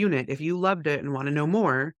finish this unit, if you loved it and want to know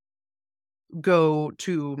more, go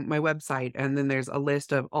to my website. And then there's a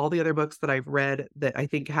list of all the other books that I've read that I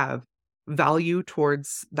think have value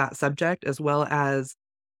towards that subject, as well as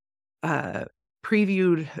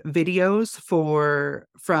previewed videos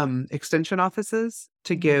from extension offices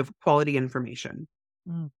to give quality information.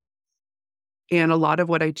 And a lot of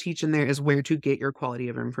what I teach in there is where to get your quality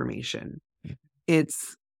of information.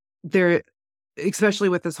 It's there, especially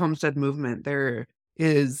with this homestead movement, there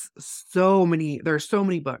are so many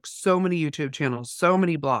books, so many YouTube channels, so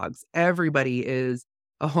many blogs. Everybody is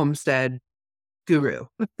a homestead guru.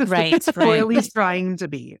 Right. Or at least trying to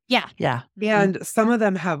be. Yeah. Yeah. And some of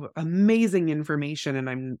them have amazing information.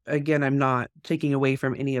 And I'm not taking away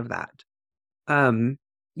from any of that.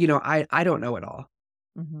 I don't know it all.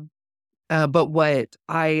 But what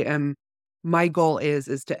my goal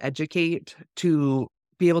is to educate, to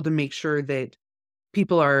be able to make sure that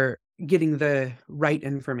people are getting the right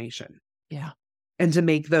information. Yeah. And to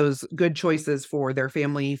make those good choices for their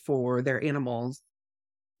family, for their animals,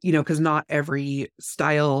 because not every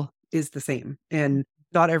style is the same and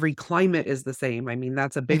not every climate is the same. I mean,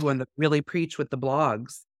 that's a big one that really preach with the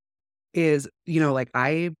blogs is,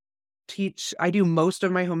 I do most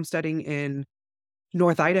of my homesteading in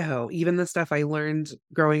North Idaho. Even the stuff I learned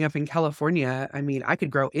growing up in California, I mean, I could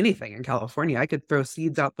grow anything in California. I could throw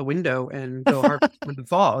seeds out the window and go harvest in the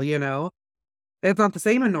fall, It's not the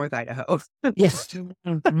same in North Idaho. Yes.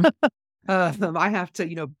 I have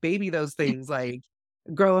to, baby those things, like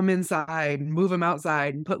grow them inside, move them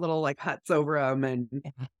outside, and put little huts over them.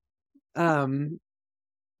 And,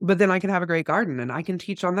 but then I can have a great garden and I can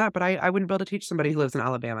teach on that. But I wouldn't be able to teach somebody who lives in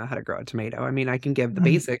Alabama how to grow a tomato. I mean, I can give the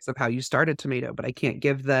basics of how you start a tomato, but I can't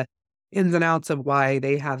give the ins and outs of why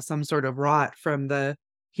they have some sort of rot from the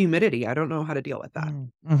humidity. I don't know how to deal with that.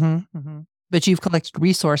 But you've collected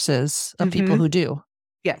resources of people who do.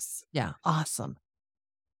 Yes. Yeah. Awesome.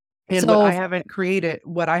 And what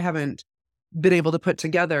I haven't been able to put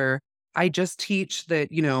together, I just teach that,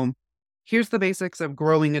 here's the basics of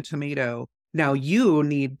growing a tomato. Now you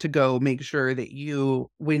need to go make sure that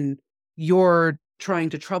when you're trying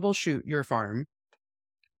to troubleshoot your farm,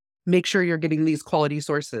 make sure you're getting these quality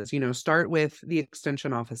sources. Start with the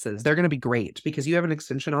extension offices. They're going to be great because you have an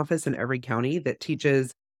extension office in every county that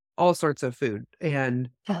teaches all sorts of food and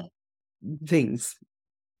things.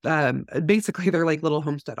 Basically, they're like little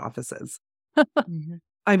homestead offices.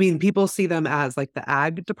 I mean, people see them as like the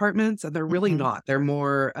ag departments, and they're really not. They're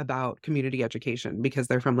more about community education because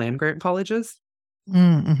they're from land grant colleges.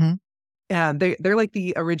 And they're like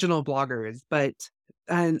the original bloggers,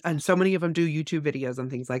 and so many of them do YouTube videos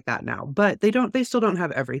and things like that now, but they still don't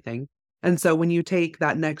have everything. And so when you take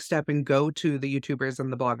that next step and go to the YouTubers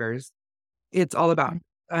and the bloggers, it's all about,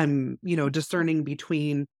 discerning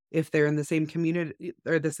between if they're in the same community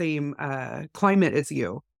or the same climate as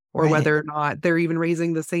you, or whether or not they're even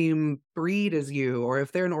raising the same breed as you, or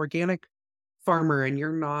if they're an organic farmer and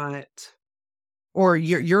you're not, or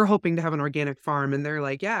you're hoping to have an organic farm and they're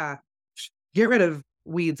like, yeah, get rid of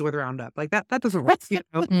weeds with Roundup. Like that doesn't work,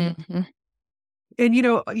 And,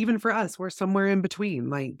 even for us, we're somewhere in between.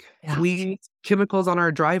 Like we use chemicals on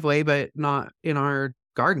our driveway, but not in our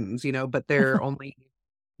gardens, but they're only,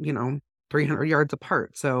 300 yards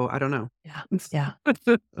apart. So I don't know. Yeah.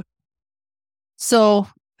 So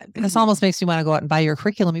this almost makes me want to go out and buy your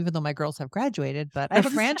curriculum, even though my girls have graduated, but I have a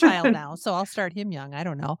grandchild now, so I'll start him young. I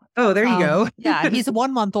don't know. Oh, there you go. Yeah. He's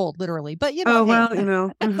 1 month old, literally, but Oh,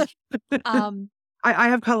 well, I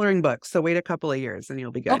have coloring books, so wait a couple of years and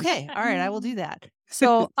you'll be good. Okay. All right. I will do that.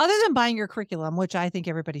 So other than buying your curriculum, which I think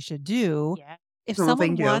everybody should do, if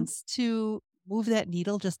someone wants to move that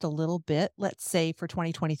needle just a little bit, let's say for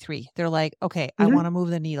 2023, they're like, okay, I want to move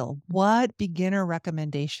the needle. What beginner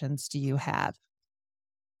recommendations do you have?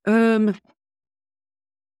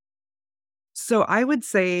 So I would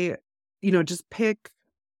say, just pick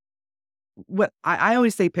what I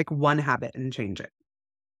always say, pick one habit and change it.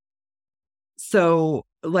 So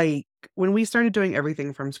like when we started doing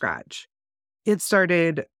everything from scratch, it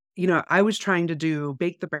started I was trying to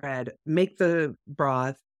bake the bread, make the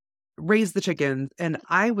broth, raise the chickens, and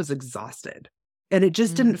I was exhausted. And it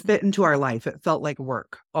just didn't fit into our life. It felt like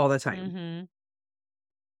work all the time. Mm-hmm.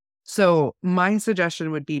 So my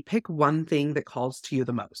suggestion would be pick one thing that calls to you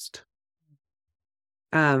the most.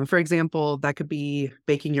 For example, that could be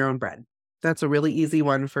baking your own bread. That's a really easy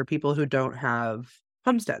one for people who don't have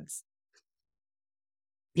homesteads.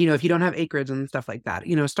 If you don't have acreage and stuff like that,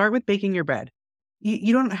 start with baking your bread.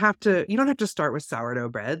 You don't have to start with sourdough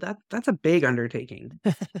bread. That's a big undertaking.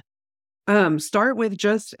 Start with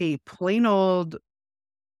just a plain old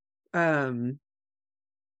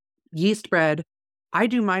yeast bread. I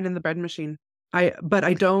do mine in the bread machine. I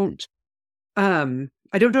don't do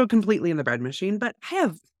it completely in the bread machine, but I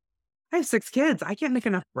have 6 kids. I can't make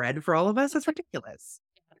enough bread for all of us. That's ridiculous.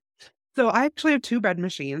 So I actually have 2 bread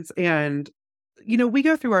machines, and we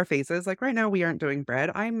go through our phases. Like right now we aren't doing bread.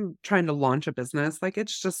 I'm trying to launch a business. Like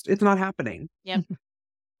it's not happening. Yep.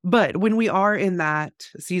 But when we are in that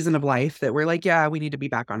season of life that we're like, yeah, we need to be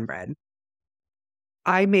back on bread.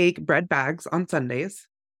 I make bread bags on Sundays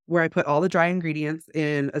where I put all the dry ingredients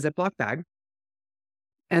in a Ziploc bag.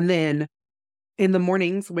 And then in the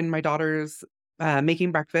mornings when my daughter's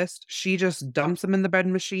making breakfast, she just dumps them in the bread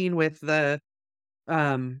machine with the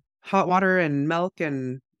hot water and milk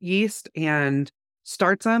and yeast and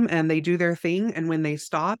starts them, and they do their thing. And when they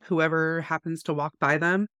stop, whoever happens to walk by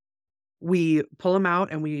them, we pull them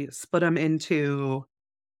out and we split them into,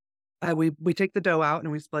 we take the dough out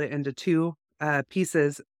and we split it into 2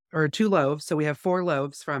 pieces or 2 loaves. So we have 4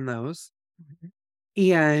 loaves from those.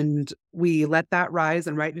 And we let that rise.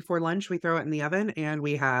 And right before lunch, we throw it in the oven, and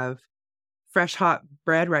we have fresh hot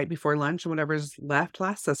bread right before lunch. And whatever's left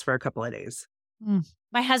lasts us for a couple of days.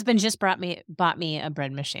 My husband just bought me a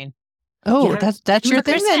bread machine. Oh, yeah. That's your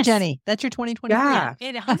thing then, Jenny. That's your 2023. Yeah.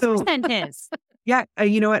 It 100% is. Yeah.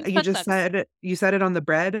 You know what? You said it on the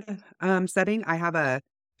bread setting.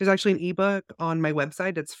 There's actually an ebook on my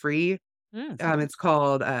website. It's free. It's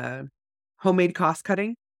called Homemade Cost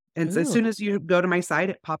Cutting. And so as soon as you go to my site,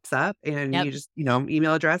 it pops up, and you just,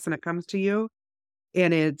 email address, and it comes to you.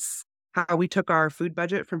 And it's how we took our food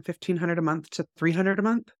budget from $1,500 a month to $300 a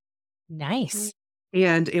month. Nice.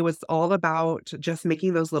 And it was all about just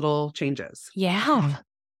making those little changes. Yeah.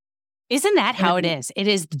 Isn't that how it is? It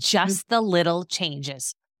is just the little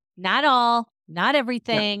changes. Not all, not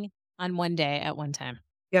everything on one day at one time.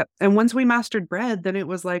 Yep. And once we mastered bread, then it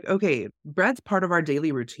was like, okay, bread's part of our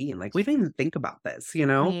daily routine. Like we didn't even think about this,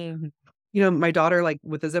 my daughter, like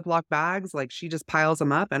with the Ziploc bags, like she just piles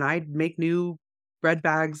them up, and I'd make new bread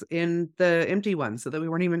bags in the empty ones so that we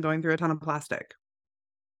weren't even going through a ton of plastic.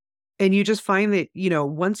 And you just find that,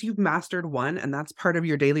 once you've mastered one and that's part of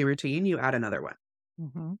your daily routine, you add another one.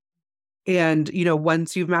 Mm-hmm. And,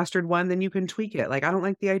 once you've mastered one, then you can tweak it. Like, I don't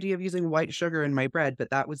like the idea of using white sugar in my bread, but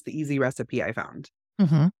that was the easy recipe I found.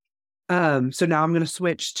 So now I'm going to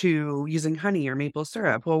switch to using honey or maple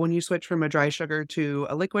syrup. Well, when you switch from a dry sugar to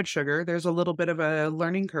a liquid sugar, there's a little bit of a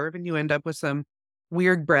learning curve, and you end up with some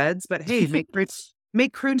weird breads. But hey,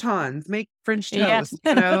 make croutons, make French toast,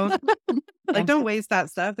 Like, don't waste that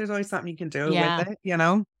stuff. There's always something you can do with it,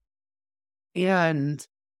 And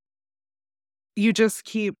you just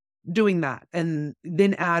keep doing that, and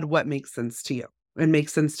then add what makes sense to you and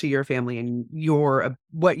makes sense to your family and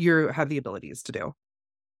what you have the abilities to do.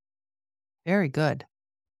 Very good.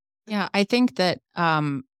 Yeah, I think that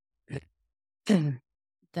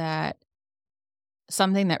that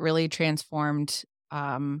something that really transformed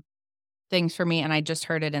things for me, and I just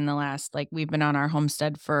heard it in the last, we've been on our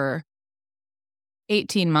homestead for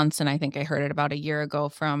 18 months, and I think I heard it about a year ago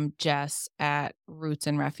from Jess at Roots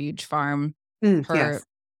and Refuge Farm, her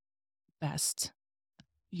best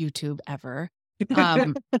YouTube ever.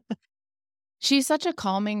 She's such a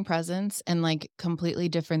calming presence, and completely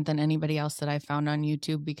different than anybody else that I've found on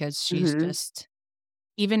YouTube, because she's just,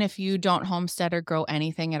 even if you don't homestead or grow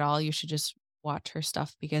anything at all, you should just watch her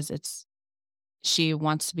stuff, because she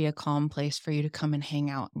wants to be a calm place for you to come and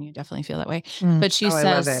hang out, and you definitely feel that way. But she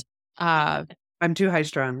says, I'm too high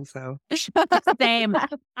strung, so. Same.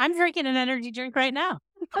 I'm drinking an energy drink right now.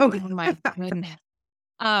 Oh my goodness.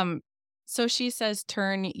 So she says,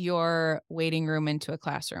 turn your waiting room into a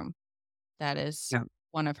classroom. That is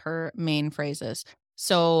one of her main phrases.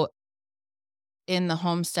 So in the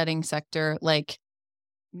homesteading sector,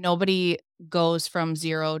 nobody goes from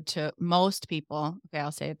zero to, most people, okay,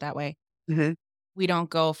 I'll say it that way. We don't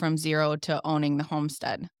go from zero to owning the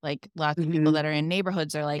homestead. Lots of people that are in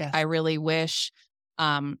neighborhoods are like, I really wish,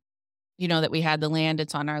 that we had the land,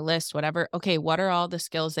 it's on our list, whatever. Okay, what are all the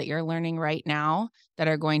skills that you're learning right now that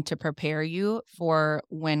are going to prepare you for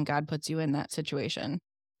when God puts you in that situation?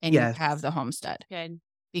 and Yes. you have the homestead. Good.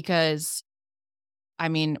 Because, I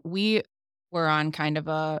mean, we were on kind of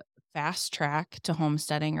a fast track to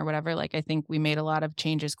homesteading or whatever. Like, I think we made a lot of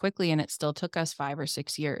changes quickly, and it still took us 5 or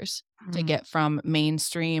 6 years to get from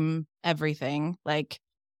mainstream everything. Like,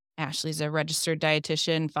 Ashley's a registered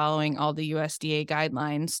dietitian following all the USDA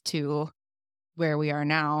guidelines to where we are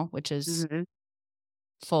now, which is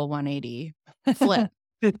full 180 flip.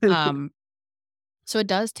 So it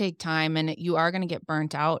does take time, and you are going to get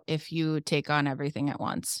burnt out if you take on everything at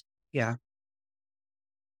once. Yeah.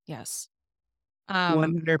 Yes.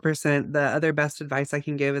 100%. The other best advice I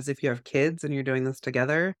can give is if you have kids and you're doing this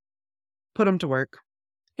together, put them to work.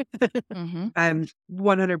 I'm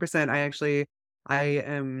 100%. I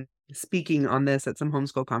am speaking on this at some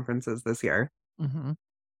homeschool conferences this year.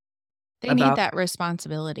 They need that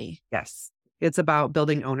responsibility. Yes. It's about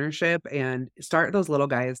building ownership and start those little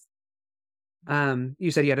guys.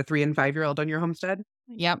 You said you had a 3 and 5-year-old on your homestead?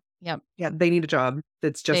 Yep. Yeah, they need a job.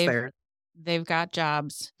 That's just there. They've got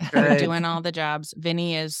jobs. They're doing all the jobs.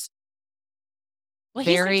 Vinny is he's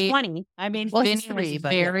very 20. I mean, Vinny he's 3, is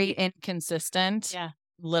very inconsistent. Yeah.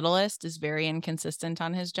 Littlest is very inconsistent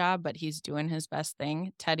on his job, but he's doing his best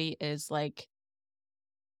thing. Teddy is like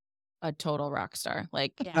a total rock star.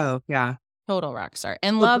 Like, oh yeah, total rock star,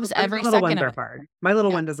 and loves every second of it. Hard. My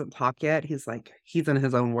little one doesn't talk yet. He's in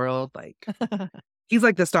his own world. Like he's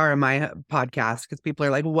like the star of my podcast because people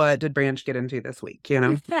are like, "What did Branch get into this week?" You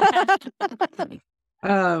know.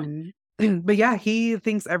 But yeah, he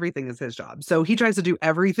thinks everything is his job, so he tries to do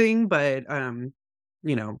everything. But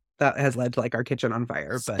you know, that has led to like our kitchen on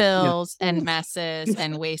fire, spills and messes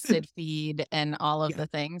and wasted feed and all of the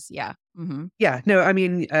things. Yeah. Yeah. No, I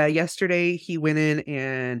mean, yesterday he went in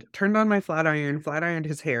and turned on my flat ironed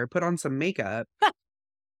his hair, put on some makeup,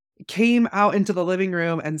 came out into the living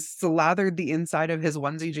room and slathered the inside of his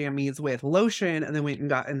onesie jammies with lotion, and then went and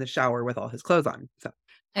got in the shower with all his clothes on. So,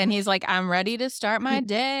 and he's like, "I'm ready to start my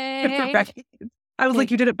day." Right. I was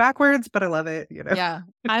like, you did it backwards, but I love it. You know? Yeah.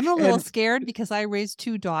 I'm a little scared because I raised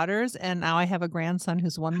 2 daughters, and now I have a grandson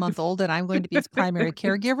who's 1 month old, and I'm going to be his primary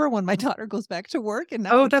caregiver when my daughter goes back to work. And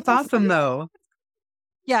oh, that's awesome, though.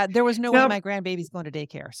 Yeah, there was no way my grandbaby's going to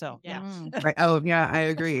daycare. So yeah. Right. Oh, yeah, I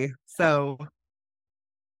agree. So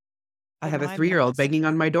I have a 3-year-old banging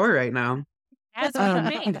on my door right now. That's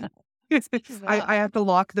amazing. I have to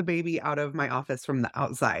lock the baby out of my office from the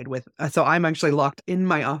outside so I'm actually locked in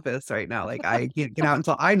my office right now. Like I can't get out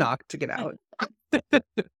until I knock to get out.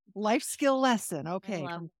 Life skill lesson. Okay.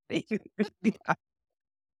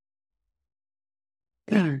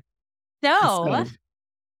 So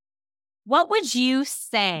what would you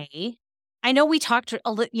say? I know we talked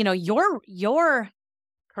a little, you know, your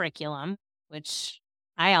curriculum, which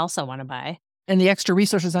I also want to buy. And the extra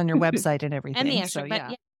resources on your website and everything. And the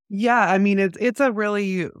extra, Yeah, I mean it's a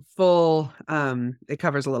really full it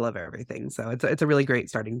covers a little of everything. So it's a really great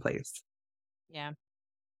starting place. Yeah.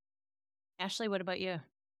 Ashley, what about you?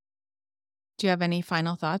 Do you have any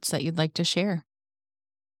final thoughts that you'd like to share?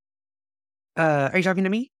 Are you talking to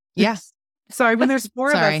me? Yes. Sorry, when there's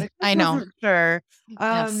 4 of us. I know. Sure.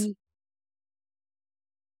 Yes.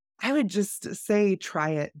 I would just say try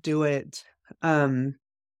it, do it.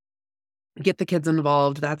 Get the kids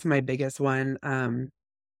involved. That's my biggest one.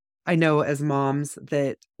 I know as moms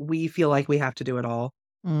that we feel like we have to do it all.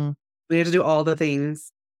 We have to do all the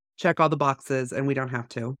things, check all the boxes, and we don't have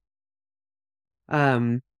to.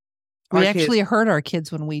 We actually hurt our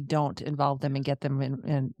kids when we don't involve them and get them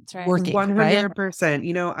in working. 100%. Right?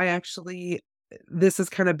 You know, this has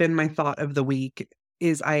kind of been my thought of the week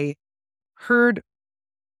is I heard,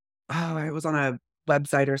 I was on a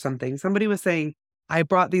website or something. Somebody was saying, I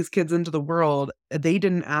brought these kids into the world. They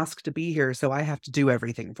didn't ask to be here, so I have to do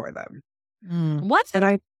everything for them. What? And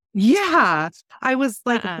I was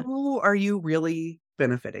like, who are you really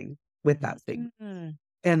benefiting with that thing?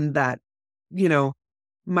 And that, you know,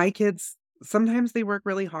 my kids, sometimes they work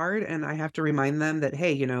really hard, and I have to remind them that,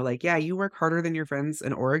 hey, you know, like, yeah, you work harder than your friends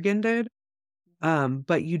in Oregon did,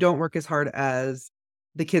 but you don't work as hard as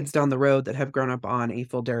the kids down the road that have grown up on a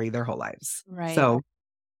full dairy their whole lives. Right. So,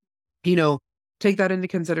 you know, take that into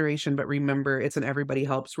consideration, but remember it's an everybody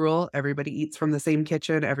helps rule. Everybody eats from the same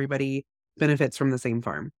kitchen. Everybody benefits from the same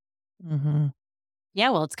farm. Yeah,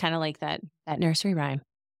 well, it's kind of like that nursery rhyme,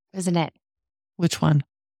 isn't it? Which one?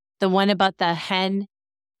 The one about the hen.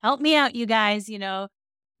 Help me out, you guys. You know,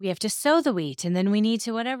 we have to sow the wheat, and then we need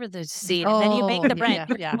to whatever the seed, and then you bake the bread.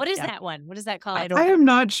 What is that one? What is that called? I am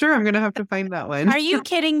not sure. I'm going to have to find that one. Are you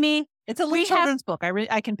kidding me? It's a little children's book.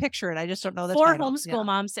 I can picture it. I just don't know the 4 title. homeschool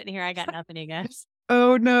moms sitting here. I got nothing, you guys.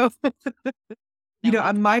 Oh, no.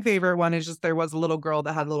 My favorite one is just there was a little girl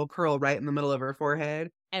that had a little curl right in the middle of her forehead.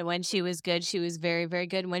 And when she was good, she was very, very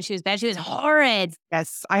good. And when she was bad, she was horrid.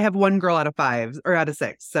 Yes, I have one girl out of 5 or out of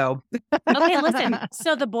 6. So okay, listen.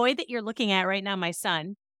 So the boy that you're looking at right now, my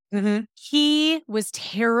son, he was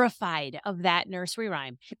terrified of that nursery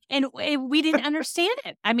rhyme. And we didn't understand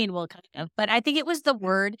it. I mean, well, kind of. But I think it was the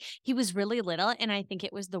word. He was really little. And I think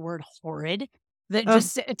it was the word horrid that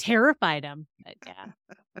just terrified him. But,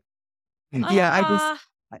 yeah,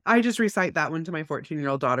 I just recite that one to my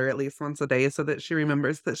 14-year-old daughter at least once a day so that she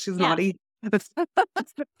remembers that she's naughty. But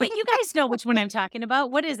you guys know which one I'm talking about.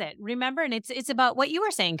 What is it? Remember? And it's about what you were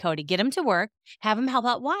saying, Kody. Get them to work, have them help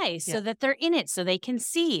out. Why? So that they're in it, so they can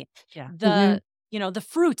see the the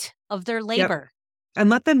fruit of their labor. And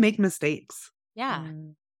let them make mistakes. Yeah,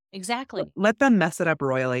 exactly. Let them mess it up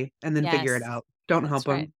royally and then figure it out. Don't help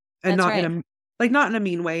them. And not in a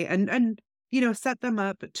mean way. And set them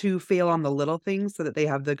up to fail on the little things so that they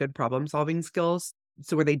have the good problem solving skills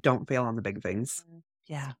so where they don't fail on the big things.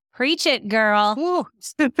 Yeah. Preach it, girl.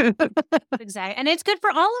 Exactly. And it's good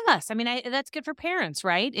for all of us. I mean, that's good for parents,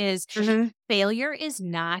 right? Failure is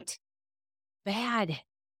not bad.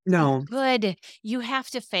 No. It's good. You have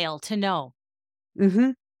to fail to know.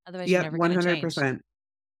 Otherwise, you're never 100%.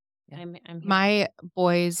 My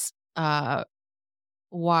boys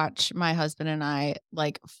watch my husband and I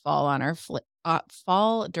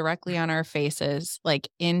fall directly on our faces, like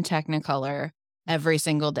in Technicolor every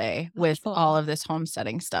single day with all of this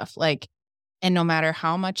homesteading stuff. And no matter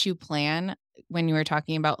how much you plan, when you were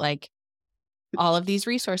talking about all of these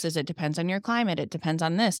resources, it depends on your climate. It depends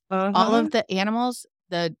on this. All of the animals,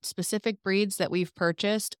 the specific breeds that we've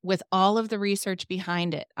purchased with all of the research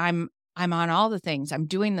behind it. I'm on all the things. I'm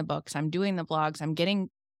doing the books. I'm doing the blogs. I'm getting,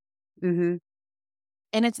 and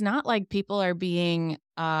it's not like people are being,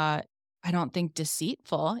 I don't think,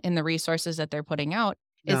 deceitful in the resources that they're putting out.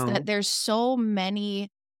 Is that there's so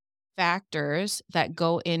many factors that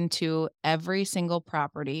go into every single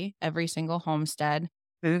property, every single homestead,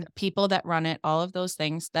 people that run it, all of those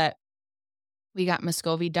things, that we got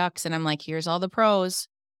Muscovy ducks. And I'm like, here's all the pros.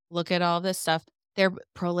 Look at all this stuff. They're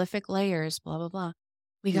prolific layers, blah, blah, blah.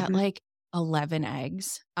 We got 11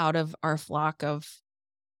 eggs out of our flock of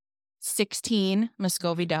 16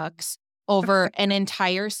 Muscovy ducks over an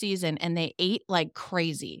entire season. And they ate like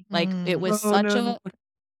crazy. It was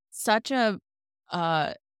such a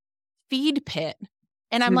feed pit.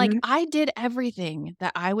 And I'm like, I did everything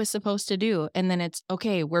that I was supposed to do. And then it's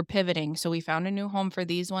okay, we're pivoting. So we found a new home for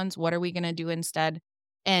these ones. What are we going to do instead?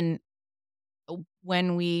 And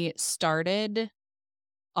when we started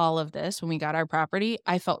all of this, when we got our property,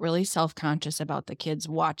 I felt really self-conscious about the kids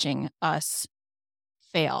watching us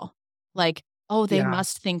fail. They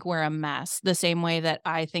must think we're a mess. The same way that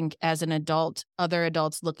I think as an adult, other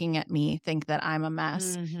adults looking at me think that I'm a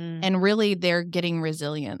mess. And really, they're getting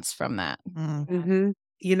resilience from that.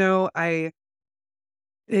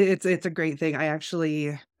 It's a great thing. I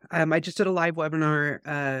actually, I just did a live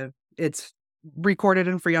webinar. It's recorded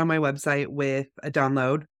and free on my website with a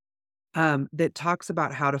download that talks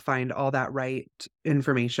about how to find all that right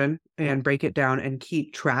information and break it down and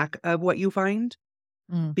keep track of what you find.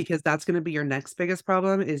 Because that's going to be your next biggest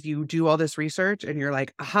problem is you do all this research and you're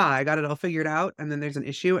like, aha, I got it all figured out. And then there's an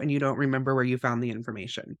issue and you don't remember where you found the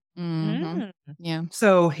information. Yeah.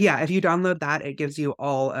 So if you download that, it gives you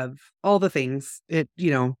all the things. It,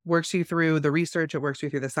 works you through the research. It works you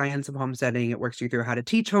through the science of homesteading. It works you through how to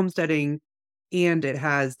teach homesteading. And it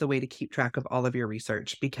has the way to keep track of all of your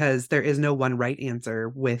research because there is no one right answer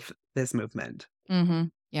with this movement.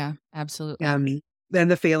 Yeah, absolutely. Then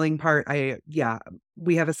the failing part,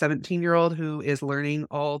 we have a 17-year-old who is learning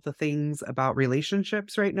all the things about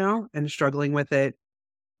relationships right now and struggling with it,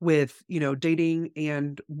 with, dating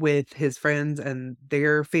and with his friends and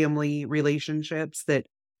their family relationships that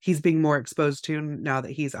he's being more exposed to now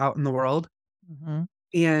that he's out in the world.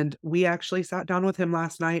 And we actually sat down with him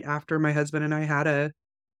last night after my husband and I had a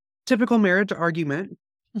typical marriage argument.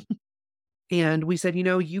 And we said,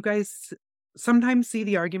 you guys sometimes see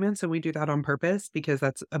the arguments and we do that on purpose because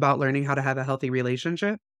that's about learning how to have a healthy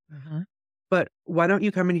relationship. But why don't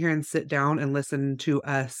you come in here and sit down and listen to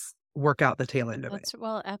us work out the tail end of it?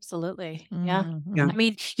 Well, absolutely. Yeah. I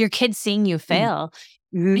mean, your kids seeing you fail,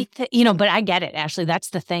 but I get it, Ashley. That's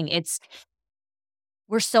the thing.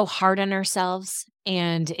 We're so hard on ourselves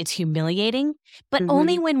and it's humiliating, but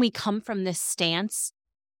only when we come from this stance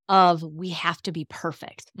of we have to be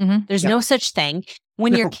perfect. There's no such thing.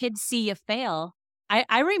 When your kids see you fail,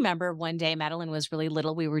 I remember one day Madeline was really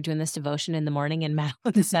little. We were doing this devotion in the morning and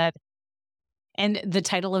Madeline said, and the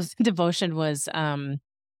title of the devotion was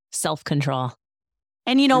self-control.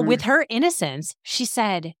 And, you know, with her innocence, she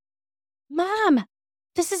said, Mom,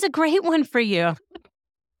 this is a great one for you.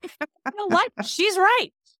 You know what? She's right.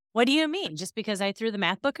 What do you mean? Just because I threw the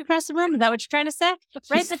math book across the room? Is that what you're trying to say?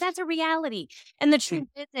 Right? But that's a reality. And the truth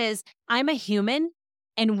is, I'm a human,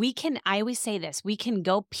 and I always say this, we can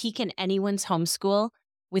go peek in anyone's homeschool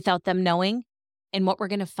without them knowing. And what we're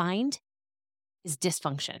going to find is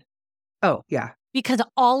dysfunction. Oh, yeah. Because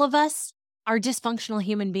all of us are dysfunctional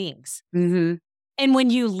human beings. Mm-hmm. And when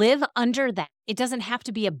you live under that, it doesn't have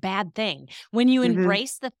to be a bad thing. When you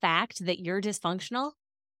embrace the fact that you're dysfunctional,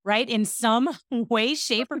 right, in some way,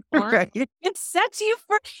 shape, or form, Right. it sets you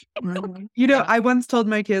free. You know, I once told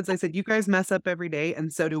my kids, I said, you guys mess up every day,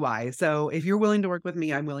 and so do I. So if you're willing to work with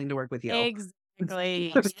me, I'm willing to work with you.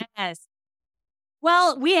 Exactly. Yes.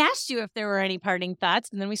 Well, we asked you if there were any parting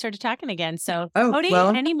thoughts, and then we started talking again. So,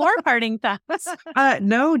 Kody, any more parting thoughts?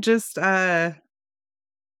 No, just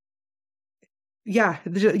yeah,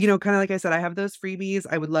 you know, kind of like I said, I have those freebies.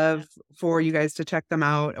 I would love for you guys to check them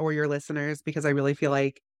out, or your listeners, because I really feel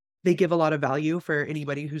like they give a lot of value for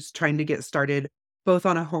anybody who's trying to get started, both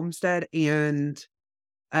on a homestead and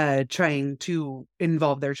trying to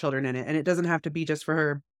involve their children in it. And it doesn't have to be just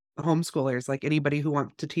for homeschoolers, like anybody who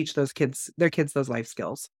wants to teach their kids those life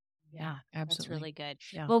skills. Yeah, absolutely. That's really good.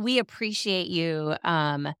 Yeah. Well, we appreciate you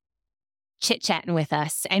chit-chatting with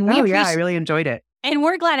us. And I really enjoyed it. And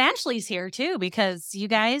we're glad Ashley's here too, because you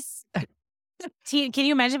guys, can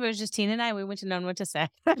you imagine if it was just Tina and I? We wouldn't have known what to say.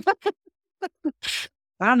 I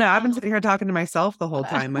don't know. I've been sitting here talking to myself the whole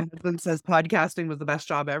time. My husband says podcasting was the best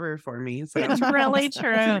job ever for me. So. It's really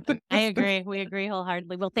true. I agree. We agree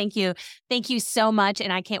wholeheartedly. Well, thank you. Thank you so much.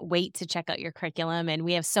 And I can't wait to check out your curriculum. And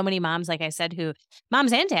we have so many moms, like I said,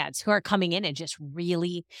 moms and dads who are coming in and just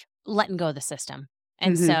really letting go of the system.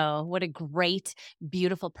 And so what a great,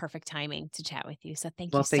 beautiful, perfect timing to chat with you. So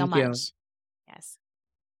thank you so much. Yes.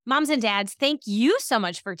 Moms and dads, thank you so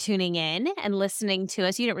much for tuning in and listening to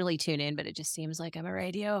us. You don't really tune in, but it just seems like I'm a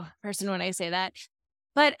radio person when I say that.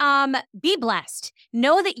 But be blessed.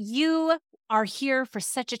 Know that you are here for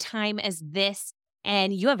such a time as this,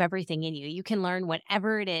 and you have everything in you. You can learn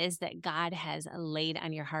whatever it is that God has laid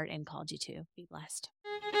on your heart and called you to. Be blessed.